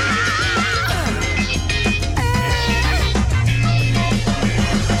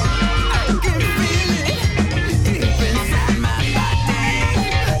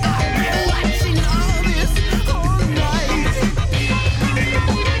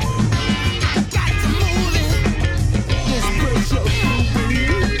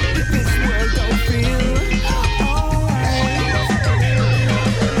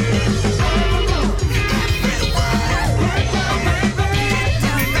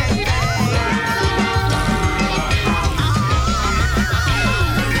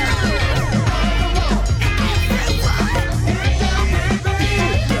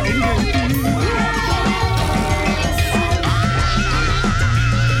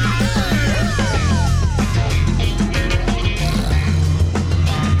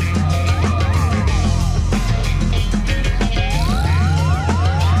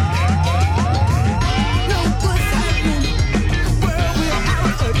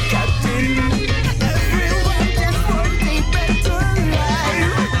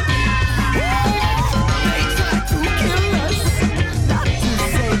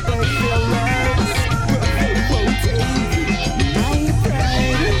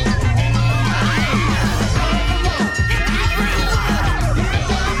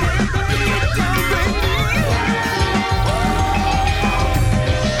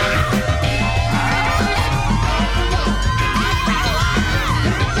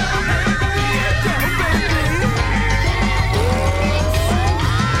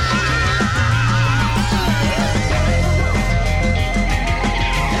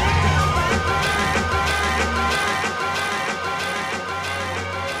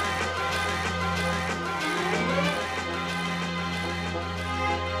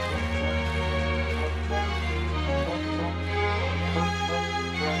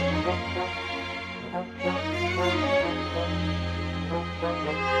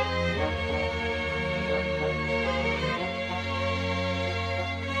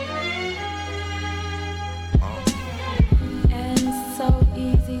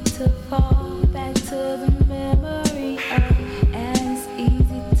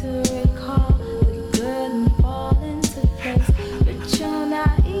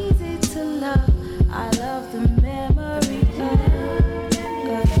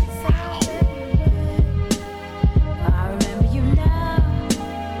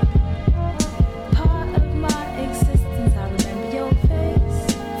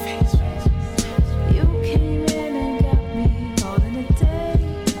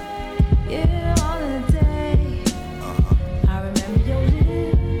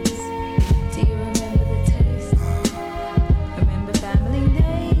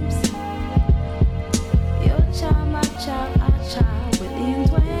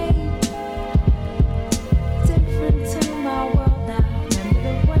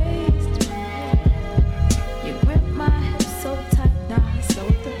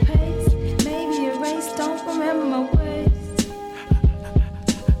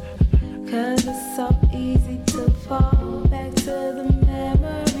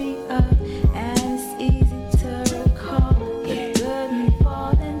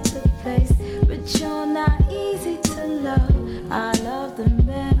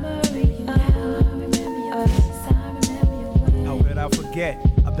 How could I forget?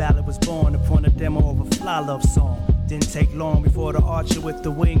 A ballad was born upon a demo of a fly love song. Didn't take long before the archer with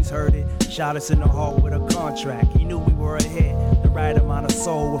the wings heard it. Shot us in the heart with a contract. He knew we were ahead. The right amount of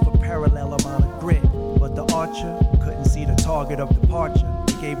soul with a parallel amount of grit. But the archer couldn't see the target of departure.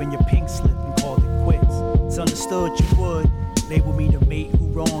 He gave in your pink slip and called it quits. It's understood you would label me the mate who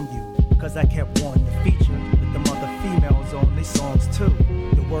wronged you. Cause I kept wanting to feature with them other females on their songs too.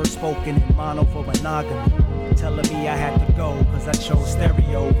 The words spoken in mono for monogamy. Telling me I had to go cause I chose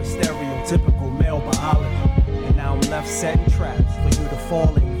stereo over stereotypical male biology. And now I'm left setting traps for you to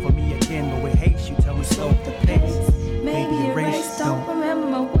fall in. For me again, but with hate you tell me slow the pace. Maybe erase, don't remember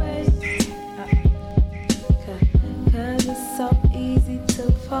my ways. Cause it's so easy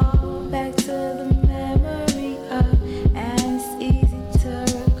to fall back to the memory of. And it's easy to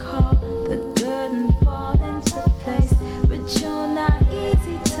recall the good and fall into place. But you're not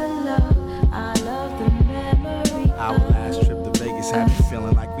easy to love. I love the memory Our of. last trip to Vegas had me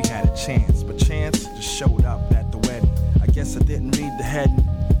feeling like we had a chance. But chance just showed up at the wedding. I guess I didn't read the heading.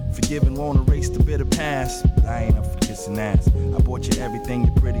 Forgive and won't erase the bitter past. But I ain't up for kissing ass. I bought you everything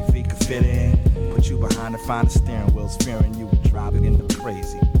your pretty feet could fit in. Put you behind the finest steering wheels, fearing you would drive it into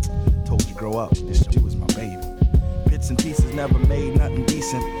crazy. Told you grow up, this you was my baby. Bits and pieces never made nothing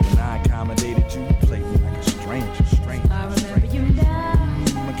decent. When I accommodated you, you played me like a stranger. I remember you now.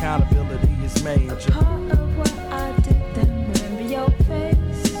 Accountability is major. Part of what I did then. Remember your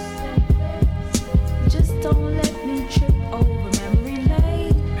face. Just don't let me trip over memory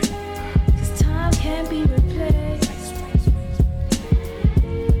lane. Cause time can't be replaced.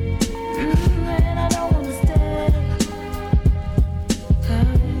 And I don't wanna stay.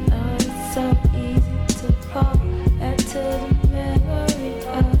 Cause it's so easy to fall back to the memory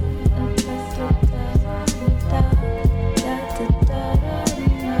of.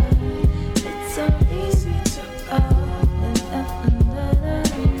 It's so easy to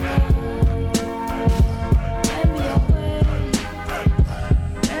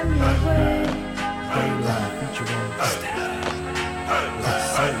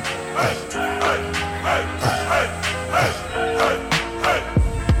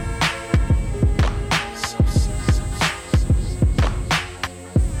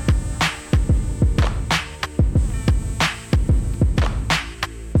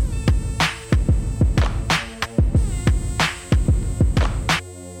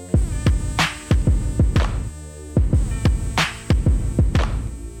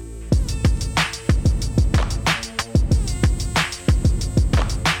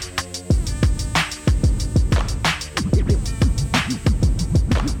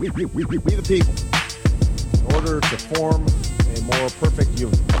We the people, in order to form a more perfect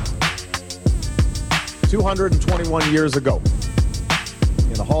union. 221 years ago,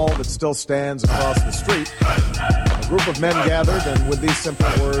 in a hall that still stands across the street, a group of men gathered and with these simple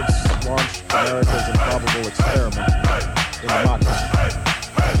words launched America's improbable experiment in democracy.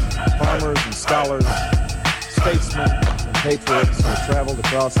 Farmers and scholars, statesmen and patriots who traveled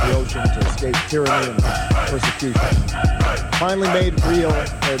across the ocean to escape tyranny and persecution finally made real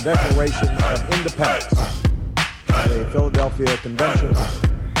their Declaration of Independence at a Philadelphia convention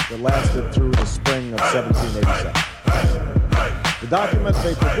that lasted through the spring of 1787. The document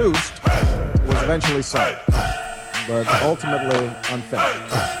they produced was eventually signed, but ultimately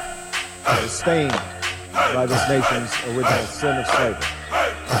unfinished. It was stained by this nation's original sin of slavery.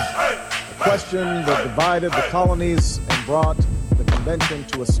 A question that divided the colonies and brought the convention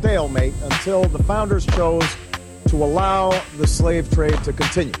to a stalemate until the founders chose to allow the slave trade to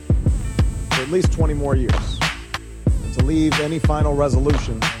continue for at least 20 more years and to leave any final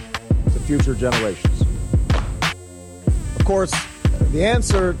resolution to future generations. Of course, the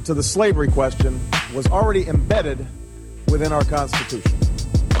answer to the slavery question was already embedded within our Constitution.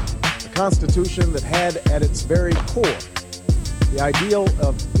 A Constitution that had at its very core the ideal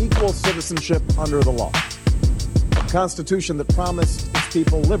of equal citizenship under the law. A Constitution that promised its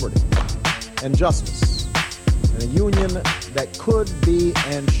people liberty and justice, and a union that could be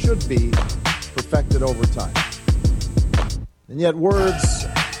and should be perfected over time. And yet words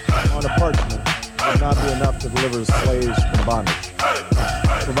on a parchment would not be enough to deliver slaves from bondage,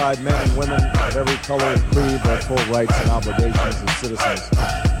 provide men and women of every color and creed their full rights and obligations as citizens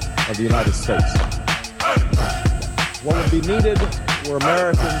of the United States. What would be needed were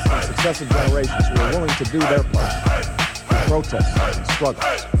Americans and successive generations who are willing to do their part through protests and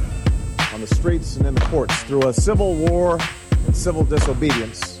struggles on the streets and in the courts, through a civil war and civil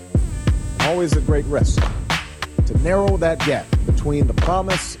disobedience, and always at great risk, to narrow that gap between the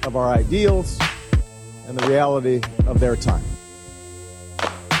promise of our ideals and the reality of their time.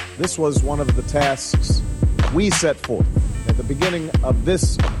 This was one of the tasks we set forth at the beginning of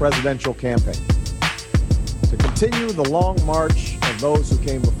this presidential campaign, to continue the long march of those who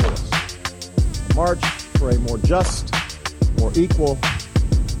came before us. A march for a more just, more equal,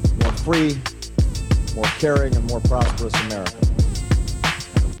 more free, more caring, and more prosperous America.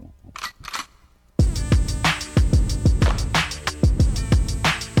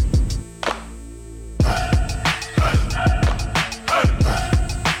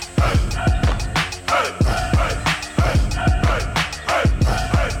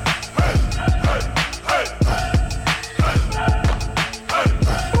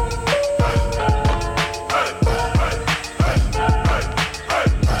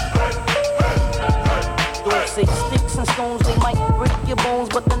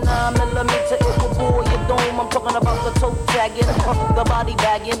 The body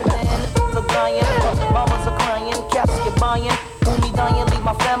bagging, and the dying, mamas are crying, casket buying, me dying, leave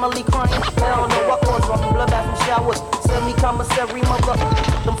my family crying. Hell no, I cause on bloodbath and showers. Send me commissary, mother,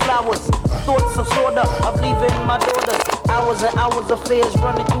 them flowers. Thoughts of sorta, of leaving my daughters. Hours and hours of fears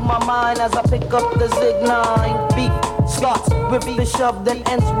running through my mind as I pick up the Zig 9. Beef starts with the shove, then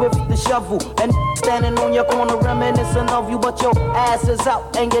ends with the shovel. And standing on your corner reminiscing of you, but your ass is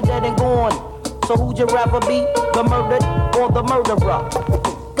out and you're dead and gone. So who'd you rather be, the murdered or the murderer?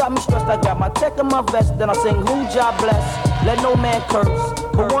 Got me stressed, I got my tech in my vest, then I sing who job bless, let no man curse.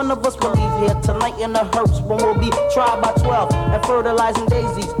 But one of us will leave here tonight in a hearse when we'll be tried by 12 and fertilizing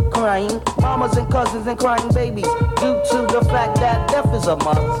daisies, crying mamas and cousins and crying babies due to the fact that death is a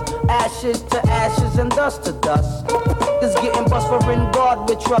must. Ashes to ashes and dust to dust. It's getting bust for in God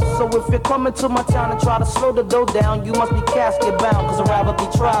with trust. So if you're coming to my town and try to slow the dough down, you must be casket bound, cause I'd rather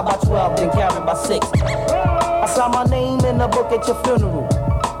be tried by 12 than carried by 6. I saw my name in the book at your funeral.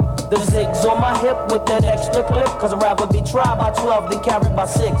 The zigs on my hip with that extra clip, cause I'd rather be tried by 12 than carried by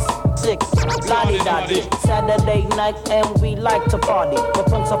 6. La-di-da-di. Saturday night and we like to party. The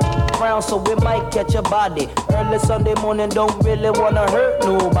punks are around so we might catch a body. Early Sunday morning don't really wanna hurt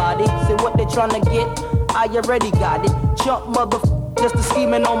nobody. See what they tryna get, I already got it. Jump just a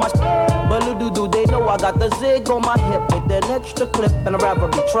scheming on my but do they know I got the zig on my hip with that extra clip, and I'd rather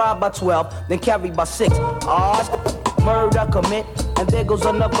be tried by 12 than carried by 6. Murder commit, and there goes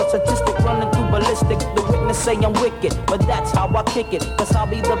another statistic running through ballistic. The witness say I'm wicked, but that's how I kick it. Cause I'll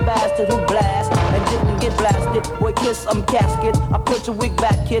be the bastard who blast and didn't get blasted. Boy, kiss casket, I put your wig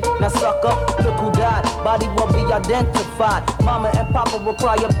back, kid. Now sucker, look who died. Body will be identified. Mama and Papa will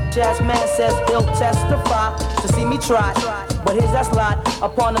cry. A jazz man says he'll testify to see me try. But here's that slide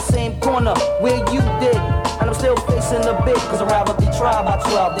upon the same corner where you did, and I'm still facing the bit, cause I'd rather be tried by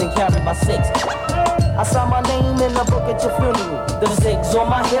 12 than carried by 6. I saw my name in the book at your funeral. The zigs on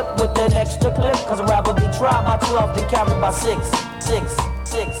my hip with that extra clip, cause I'd rather be tried by 12 than carried by 6. 6,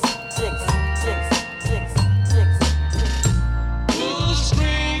 6, 6. Pull the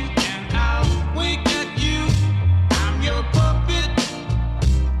string and I'll wink at you. I'm your puppet.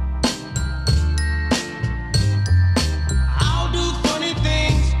 I'll do funny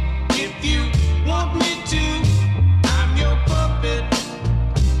things if you want me to. I'm your puppet.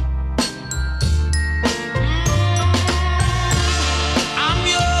 I'm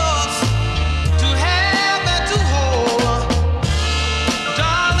yours to have and to hold.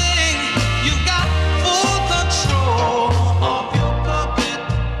 Darling, you've got full control of your puppet.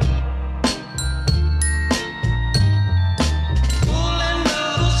 Pull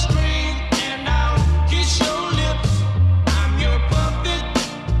another string and I'll kiss your lips. I'm your puppet.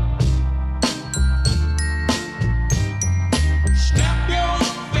 Snap your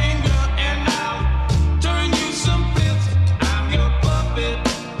finger and I'll turn you some flips. I'm your puppet.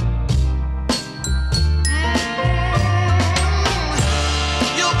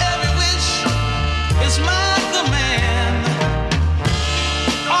 Your every wish is my command.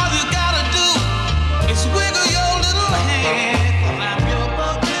 All you gotta do is wiggle your little hand. 'Cause I'm your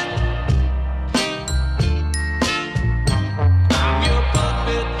puppet. I'm your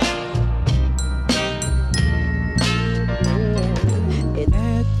puppet.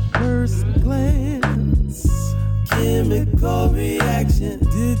 At first glance, chemical reaction,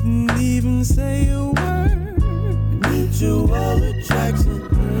 didn't even say a word. Mutual attraction,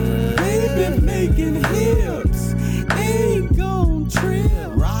 baby making hips, ain't gon' trip.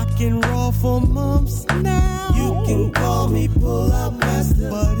 Rock and roll for months now. You can call me pull-out master,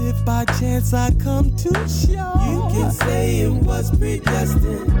 but if by chance I come too short, you can say it was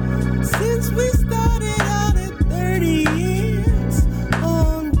predestined. Since we started out at 30 years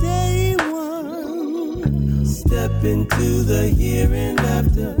on day one, step into the here and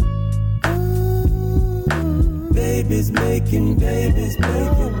after. Babies making, babies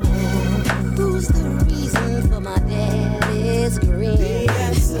making. Who's the reason for my daddy's grin?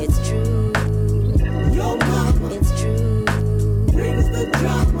 It's true. Your mama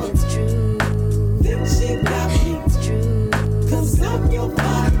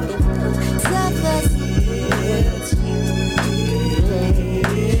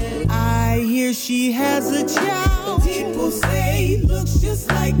she has a child. People say looks just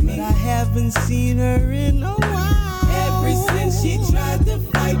like me, but I haven't seen her in a while. Ever since she tried to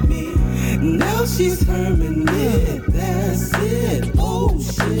fight me, now she's permanent. That's it. Oh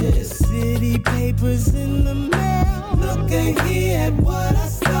shit. City papers in the mail. Look ahead what I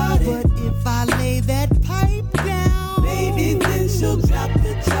started. But if I lay that pipe down, baby, then she'll drop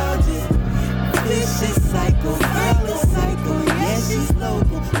the charges. Vicious psycho, girl is psycho. Yeah, she's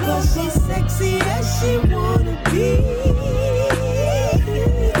local, but she's sexy as she wanna be.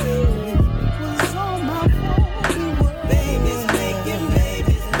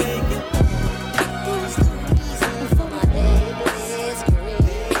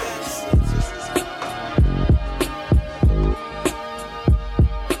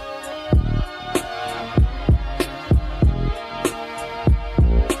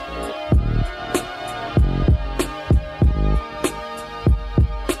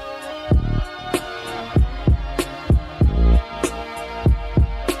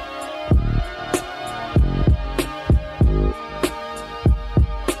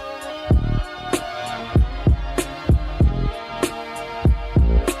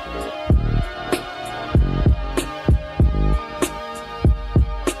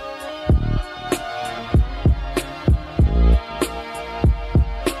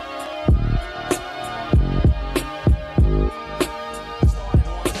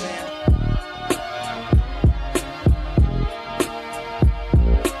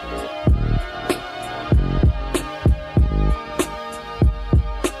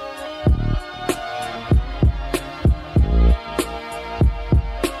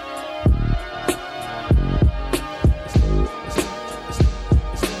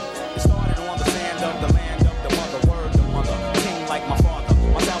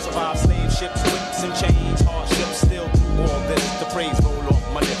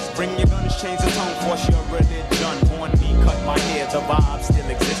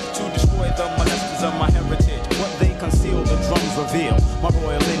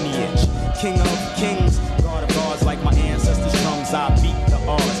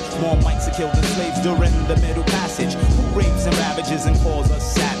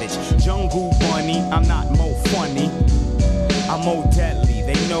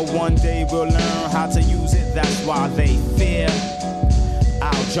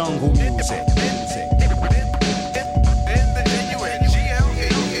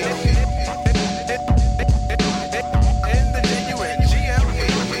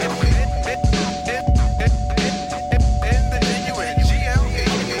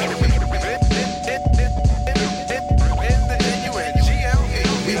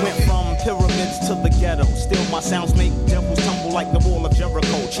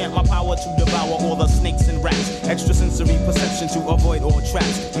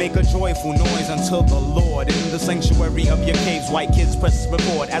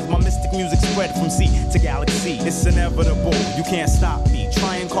 It's inevitable, you can't stop me.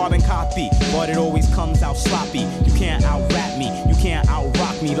 Try and carbon copy, but it always comes out sloppy. You can't out-rap me, you can't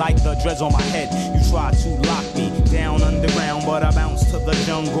out-rock me. Like the dreads on my head, you try to lock me down underground, but I bounce to the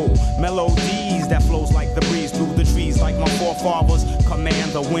jungle. Melodies that flows like the breeze through the trees, like my forefathers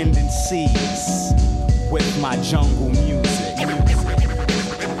command the wind and seas with my jungle music.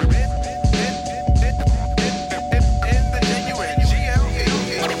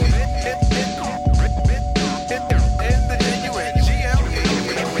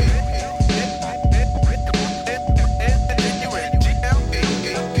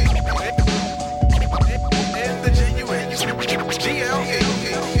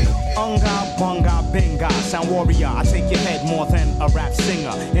 Sound warrior, I take your head more than a rap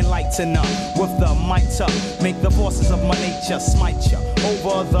singer. Enlightener with the might up, make the forces of my nature smite ya.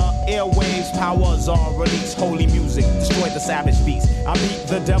 Over the airwaves, powers are released. Holy music, destroy the savage beast. I beat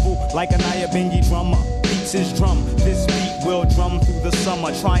the devil like a Nyabingi drummer. Beats his drum, this beat will drum through the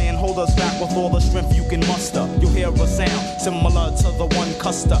summer. Try and hold us back with all the strength you can muster. You'll hear a sound similar to the one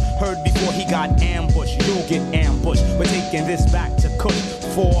Custer heard before he got ambushed. You'll get ambushed. We're taking this back to Kush.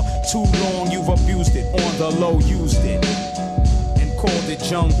 For too long you've abused it, on the low used it, and called it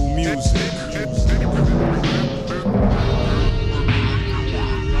jungle music.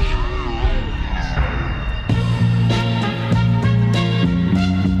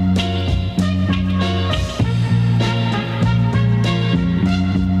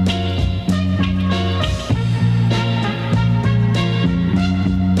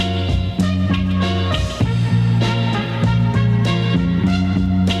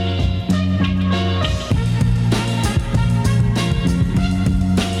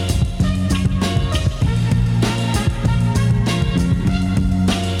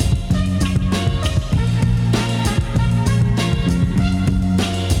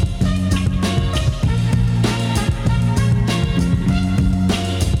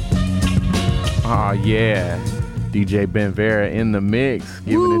 Oh, yeah. DJ Ben Vera in the mix,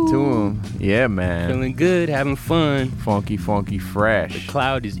 giving it to him. Yeah, man. Feeling good, having fun. Funky, fresh. The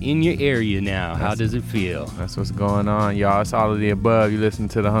cloud is in your area now. How does it feel? That's what's going on, y'all. It's all of the above. You listen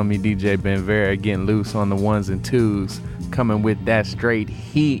to the homie DJ Ben Vera getting loose on the ones and twos, coming with that straight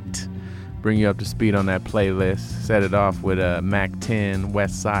heat. Bring you up to speed on that playlist. Set it off with a Mac 10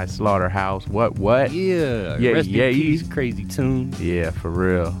 West Side Slaughterhouse. What? Yeah. Rest in peace, crazy tune. Yeah, for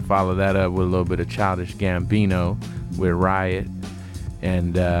real. Follow that up with a little bit of Childish Gambino with Riot.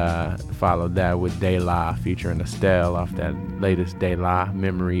 And follow that with De La featuring Estelle off that latest De La,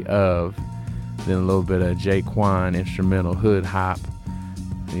 Memory Of. Then a little bit of Jaquan instrumental Hood Hop.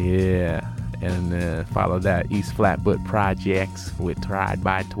 Yeah. And follow that East Flatbush Projects with Tried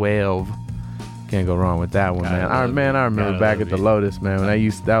by 12. Can't go wrong with that one, man. I remember back at the Lotus, man, when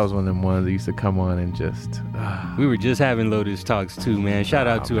that was one of them ones that used to come on and just... We were just having Lotus talks too, man. Shout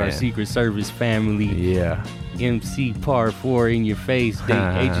out to our Secret Service family. Yeah. MC Par 4 in your face.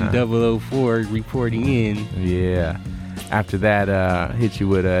 Agent 004 reporting in. Yeah. After that, hit you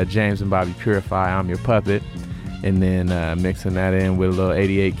with James and Bobby Purify, I'm Your Puppet. And then mixing that in with a little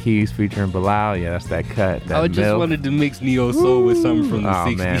 88 Keys featuring Bilal. Yeah, that's that cut. That I just wanted to mix Neo Soul with something from the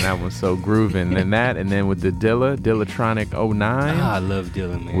 60s. Oh, man, that one's so grooving. And then with the Dillatronic 09. I love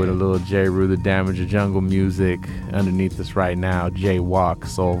Dilla, man. With a little J. Rue, the Damage of Jungle music. Underneath us right now, Jaywalk,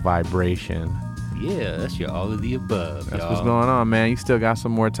 Soul Vibration. Yeah, that's your all of the above, That's y'all. what's going on, man. You still got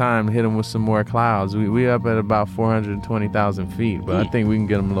some more time to hit them with some more clouds. We up at about 420,000 feet, but I think we can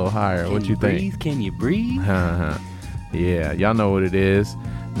get them a little higher. What you think? Can you breathe? Yeah, y'all know what it is.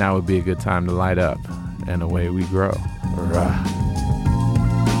 Now would be a good time to light up, and away we grow. Rah.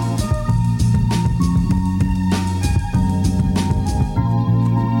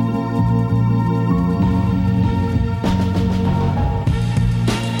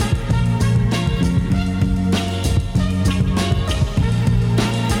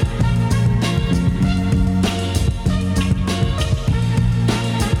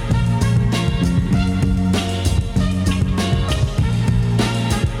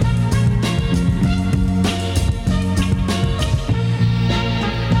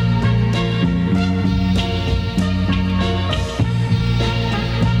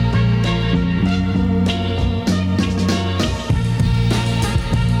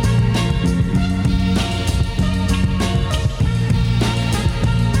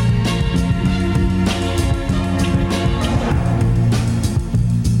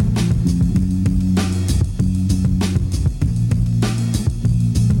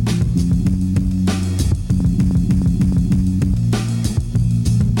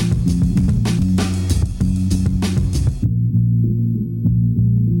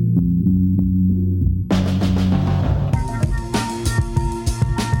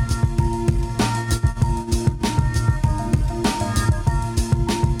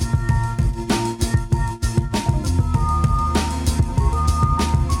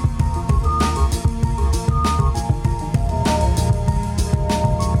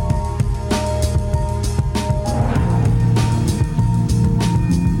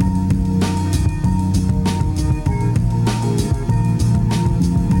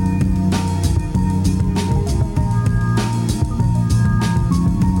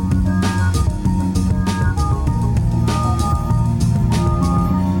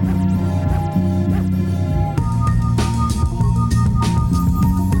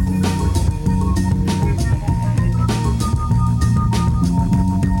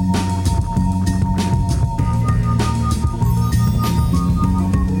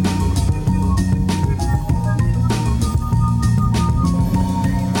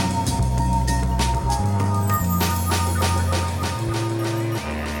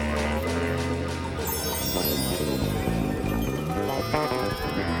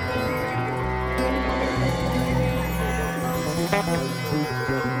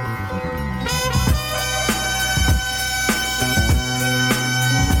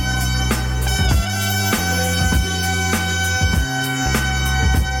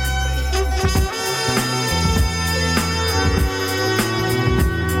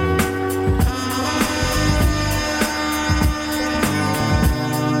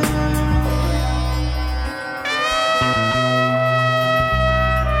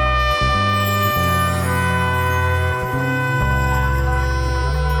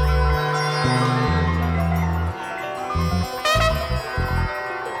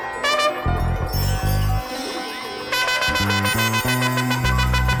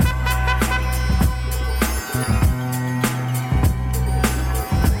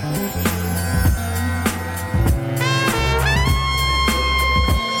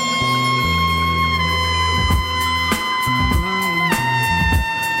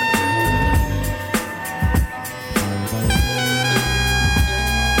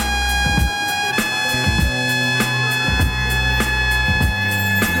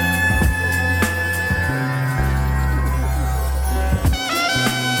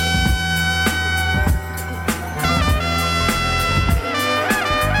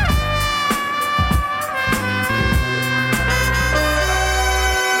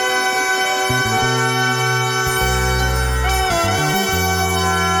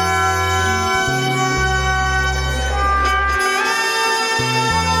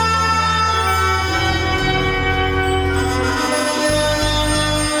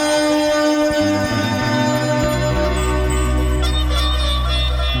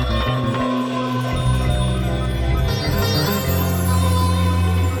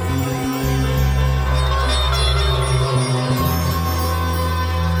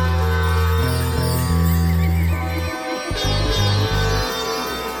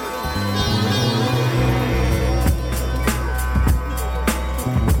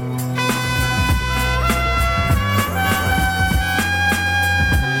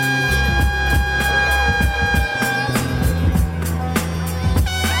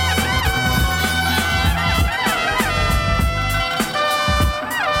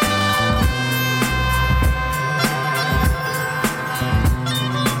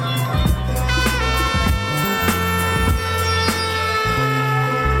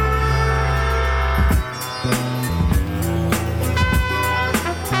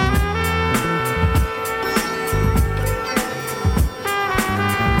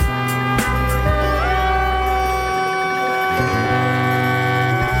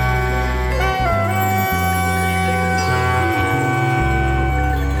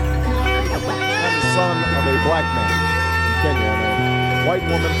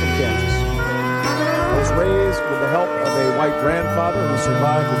 from Kansas. I was raised with the help of a white grandfather who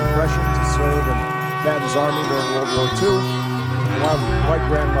survived the Depression to serve in Patton's Army during World War II. My white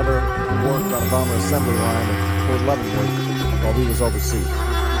grandmother worked on a bomber assembly line at Fort Leavenworth while he was overseas.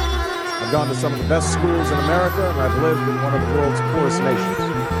 I've gone to some of the best schools in America, and I've lived in one of the world's poorest nations.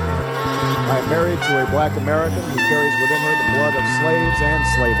 I am married to a black American who carries within her the blood of slaves and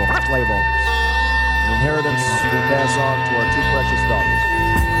slave owners. An inheritance we pass on to our two precious daughters.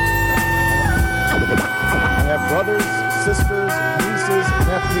 I have brothers, sisters, nieces,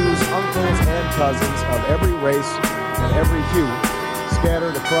 nephews, uncles, and cousins of every race and every hue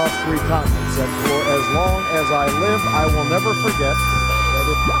scattered across 3 continents. And for as long as I live, I will never forget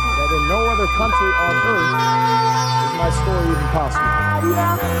that in no other country on earth is my story even possible.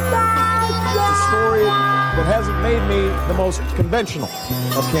 It's a story that hasn't made me the most conventional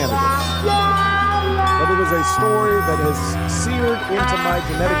of candidates. But it is a story that has seared into my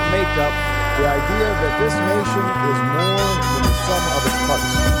genetic makeup the idea that this nation is more than the sum of its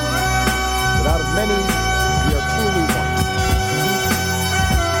parts. That out of many, we are truly one.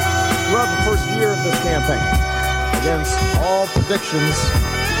 Throughout the first year of this campaign, against all predictions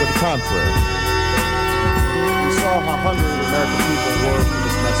to the contrary, we saw how hungry the American people were for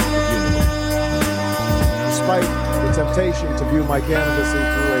this message of unity. Despite the temptation to view my candidacy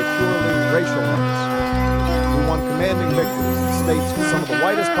through a purely racial lens, we won commanding victories in states with some of the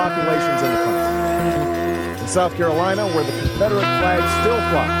whitest populations in the country. In South Carolina, where the Confederate flag still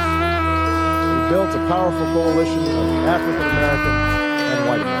flies, we built a powerful coalition of African American and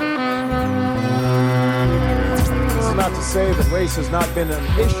white Americans. This is not to say that race has not been an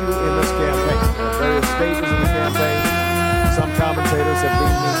issue in this campaign. At various stages in the campaign, some commentators have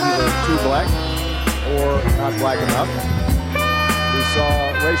deemed me either too black or not black enough. We saw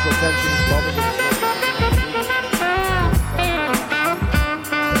racial tensions bubble to the surface.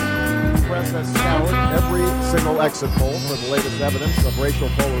 The press has scoured every single exit poll for the latest evidence of racial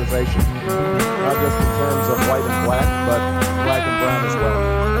polarization, not just in terms of white and black, but black and brown as well.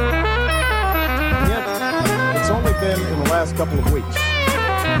 And yet, it's only been in the last couple of weeks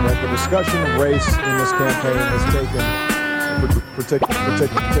that the discussion of race in this campaign has taken a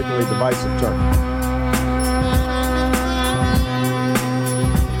particularly divisive turn.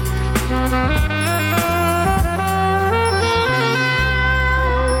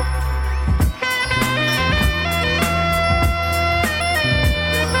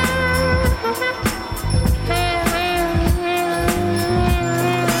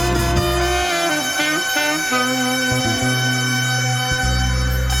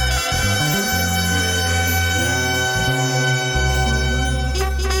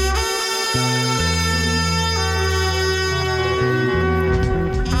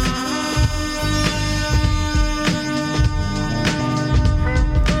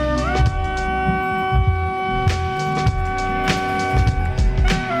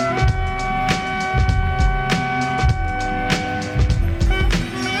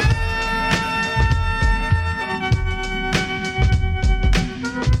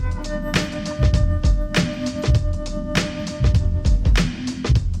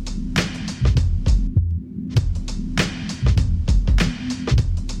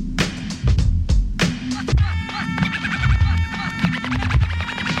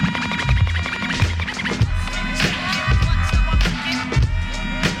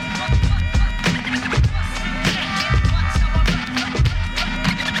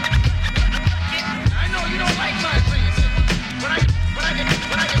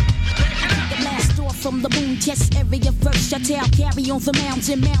 Carry on the mounds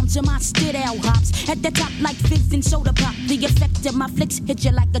and mounds of my spit out hops. At the top like fizz and soda pop. The effect of my flicks hit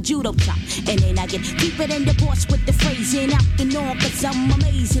you like a judo chop. And then I get deeper than the boss with the phrasing out and on, cause I'm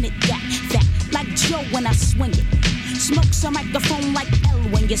amazing at that. Fat like Joe when I swing it. Smokes a microphone like L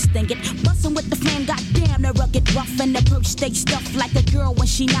when you sting it. Bustin' with the flame, goddamn, the rugged rough. And the perch stay stuffed like a girl when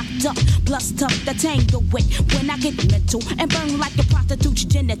she knocked up. Plus tough to tangle with when I get mental. And burn like a prostitute's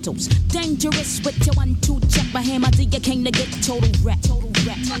genitals. Dangerous with your 1-2 check. My hammer till you came to get total rap. Total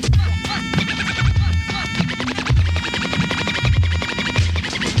rap. Total rap.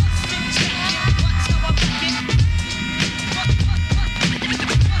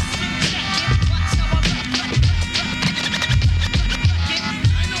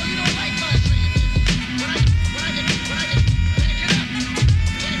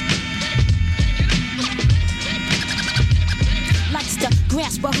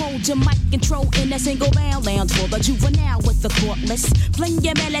 behold your mic control in a single bound lounge for the juvenile with the cordless. Fling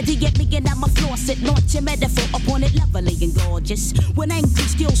your melody, get me in at my floor, sit, launch your metaphor upon it, lovely and gorgeous. When angry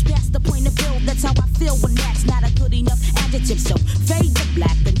skills pass the point of build, that's how I feel when that's not a good enough adjective. So fade to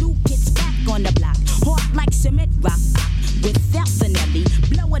black, the new kid's back on the block, hard like cement rock. Without the Nelly,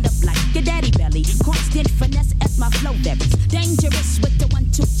 blowing up like your daddy belly. Constant finesse as my flow varies. Dangerous with the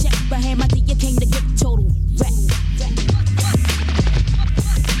 1-2 check. But hammer till you came to get total wreck.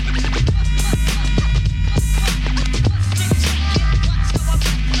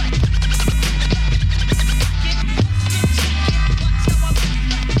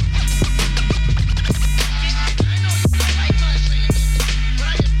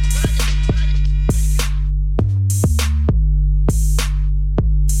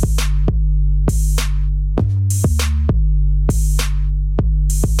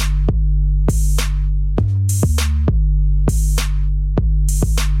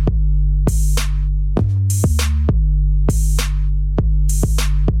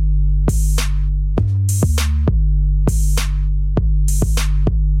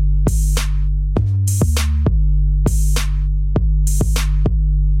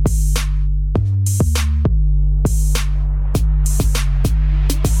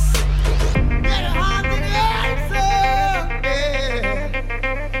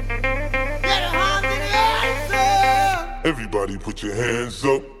 Everybody put your hands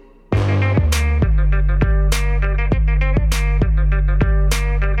up.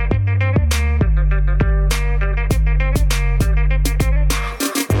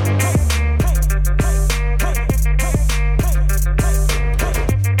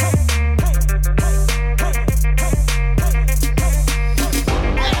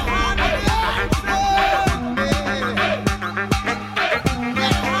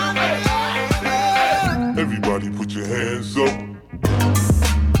 Everybody put your hands up.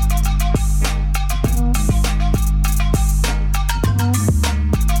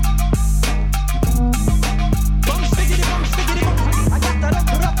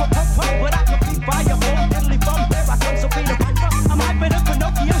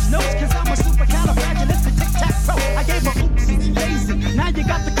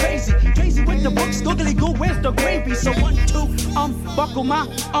 Buckle my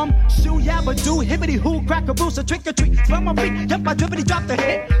shoe, yabba do, hibbity hoo, crack a boost, a trick or treat. Smell my feet, jump my dribbity, drop the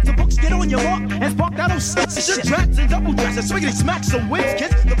hit. The books get on your walk and spark that old shit. Shit tracks and double dress and swiggity smack some wins,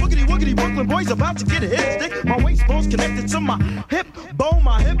 kids. The boogity woogity Brooklyn boys about to get a hit stick. My waist bone's connected to my hip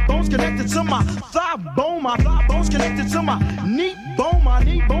bone's connected to my thigh bone's connected to my knee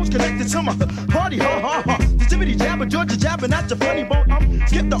bone's connected to my party, ha. The jibbity jabber, Georgia jabbing at your funny bone.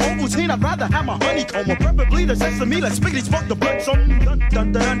 Skip the Ovaltine, I'd rather have my honeycomb. Or preferably the sesame, let's spiggity spark the blood. So dun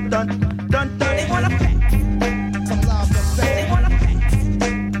dun dun dun dun dun. They wanna pack some love effects. They wanna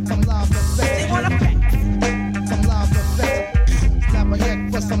pack some love effects. They wanna pack some love effects. Clap a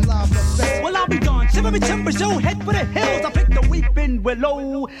head for some love effects. Well, I'll be gone. Shiver me timbers, yo, head for the hills. I picked a weeping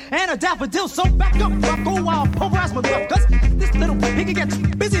willow and a daffodil. So back up, Rocco, I'll pulverize my gruff. Cause this little piggy gets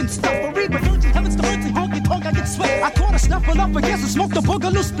busy and stuff. I read my virgin heavens to virgin honky tonk, I get sweat. I caught a snuffle up against and smoked a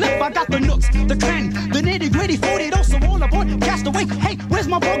boogaloo split. I got the nooks, the cranny, the nitty gritty 40 also all aboard. Cast away, hey, where's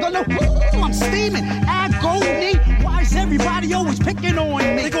my boogaloo? Ooh, I'm steaming, agony. Why is everybody always picking on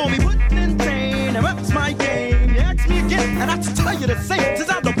me? They call me Woodland Dane, and that's my game. You ask me again, and I have to tell you the same. Since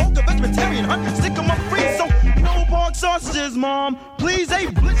I'm the Boca vegetarian hunt, stick 'em up free, so no pork sausages, mom. Please, a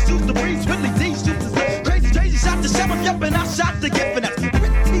blitz juice the breeze, Whitley D shoots the crazy shot the sheriff, yup, and I shot the gift, and that's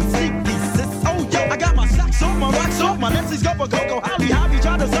pretty sneaky, sis. Oh, yo, I got my socks off, my rocks off, my Nancy's go for Coco, Holly, Hobby,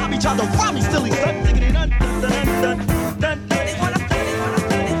 try to zombie, try to rob me, still he's done, diggity, dun, dun, dun, dun, dun, dun. They wanna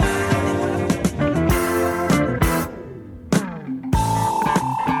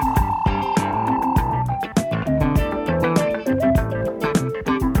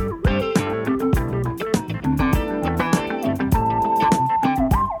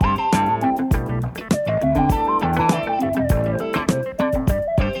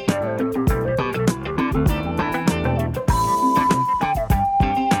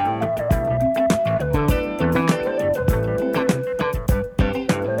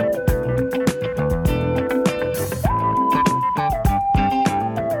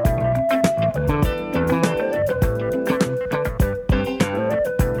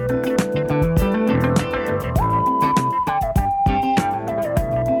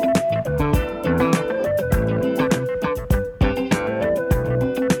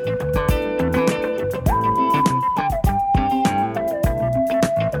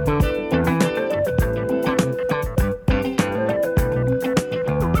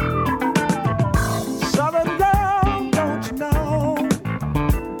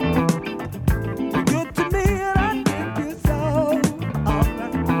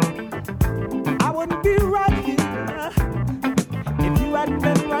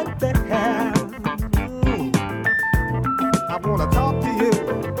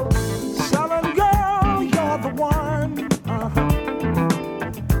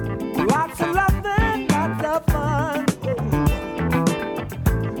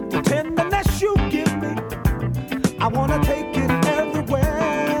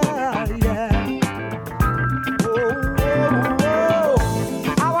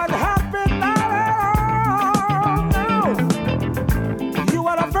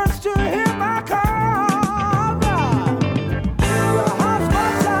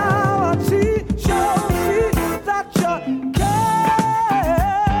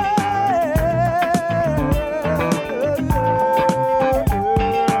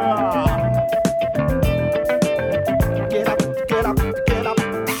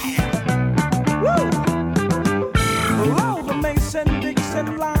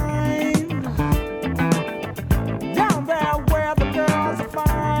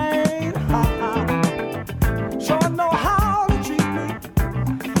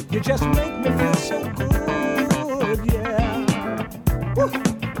You just make me feel so good, yeah. Woo.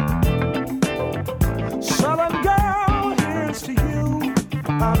 Southern girl, here's to you.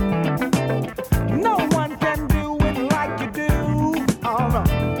 No one can do it like you do. Oh no.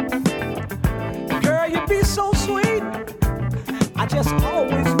 Girl, you be so sweet. I just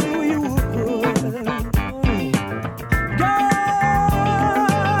always knew you would.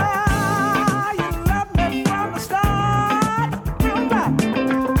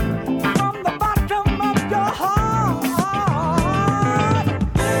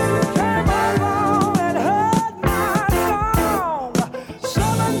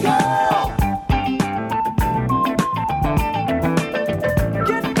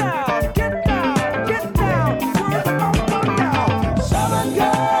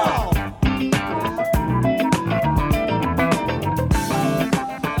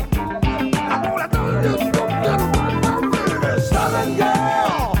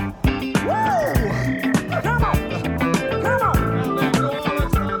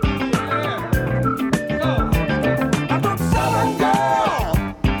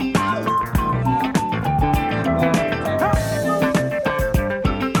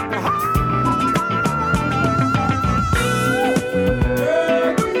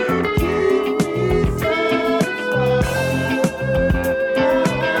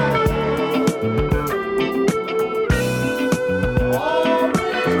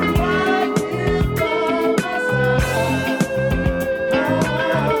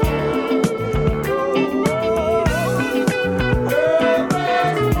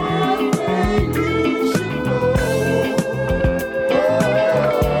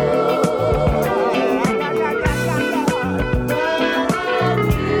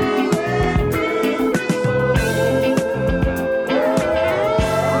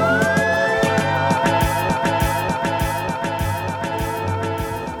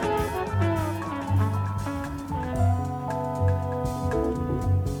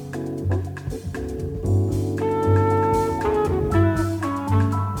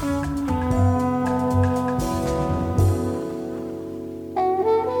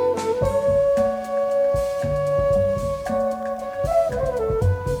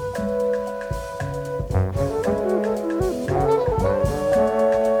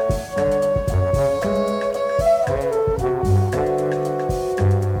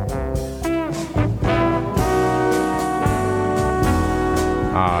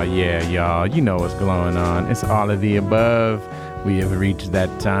 Yeah, y'all, you know what's going on. It's all of the above. We have reached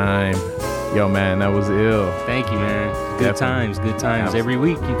that time. Yo, man, that was ill. Thank you, man. Good times. Every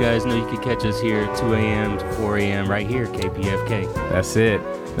week, you guys know you can catch us here at 2 a.m. to 4 a.m. right here, KPFK. That's it.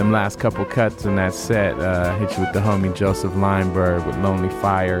 Them last couple cuts in that set hit you with the homie Joseph Lineberg with Lonely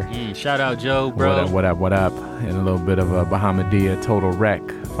Fire. Shout out, Joe, bro. What up? And a little bit of a Bahamadia Total Wreck,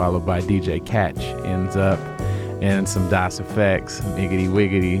 followed by DJ Catch, Ends Up. And some DOS Effects, Miggity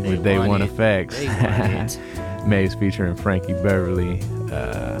Wiggity with Day One Effects. Maze featuring Frankie Beverly,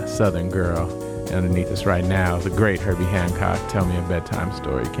 Southern Girl. Underneath us right now, the great Herbie Hancock, Tell Me a Bedtime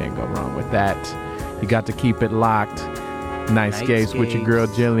Story. Can't go wrong with that. You got to keep it locked. Nightscapes with your girl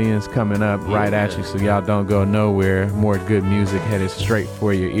Jillian's coming up right at you, so y'all don't go nowhere. More good music headed straight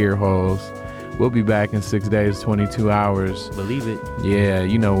for your ear holes. We'll be back in 6 days, 22 hours. Believe it. Yeah,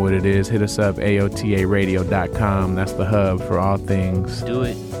 you know what it is. Hit us up, AOTARadio.com. That's the hub for all things. Do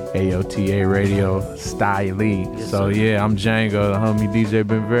it. AOTA Radio Style. Yes, so, yeah, I'm Django, the homie DJ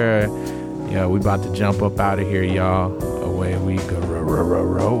Benvera. Yeah, we about to jump up out of here, y'all. Away we go.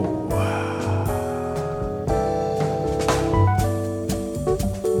 Roll.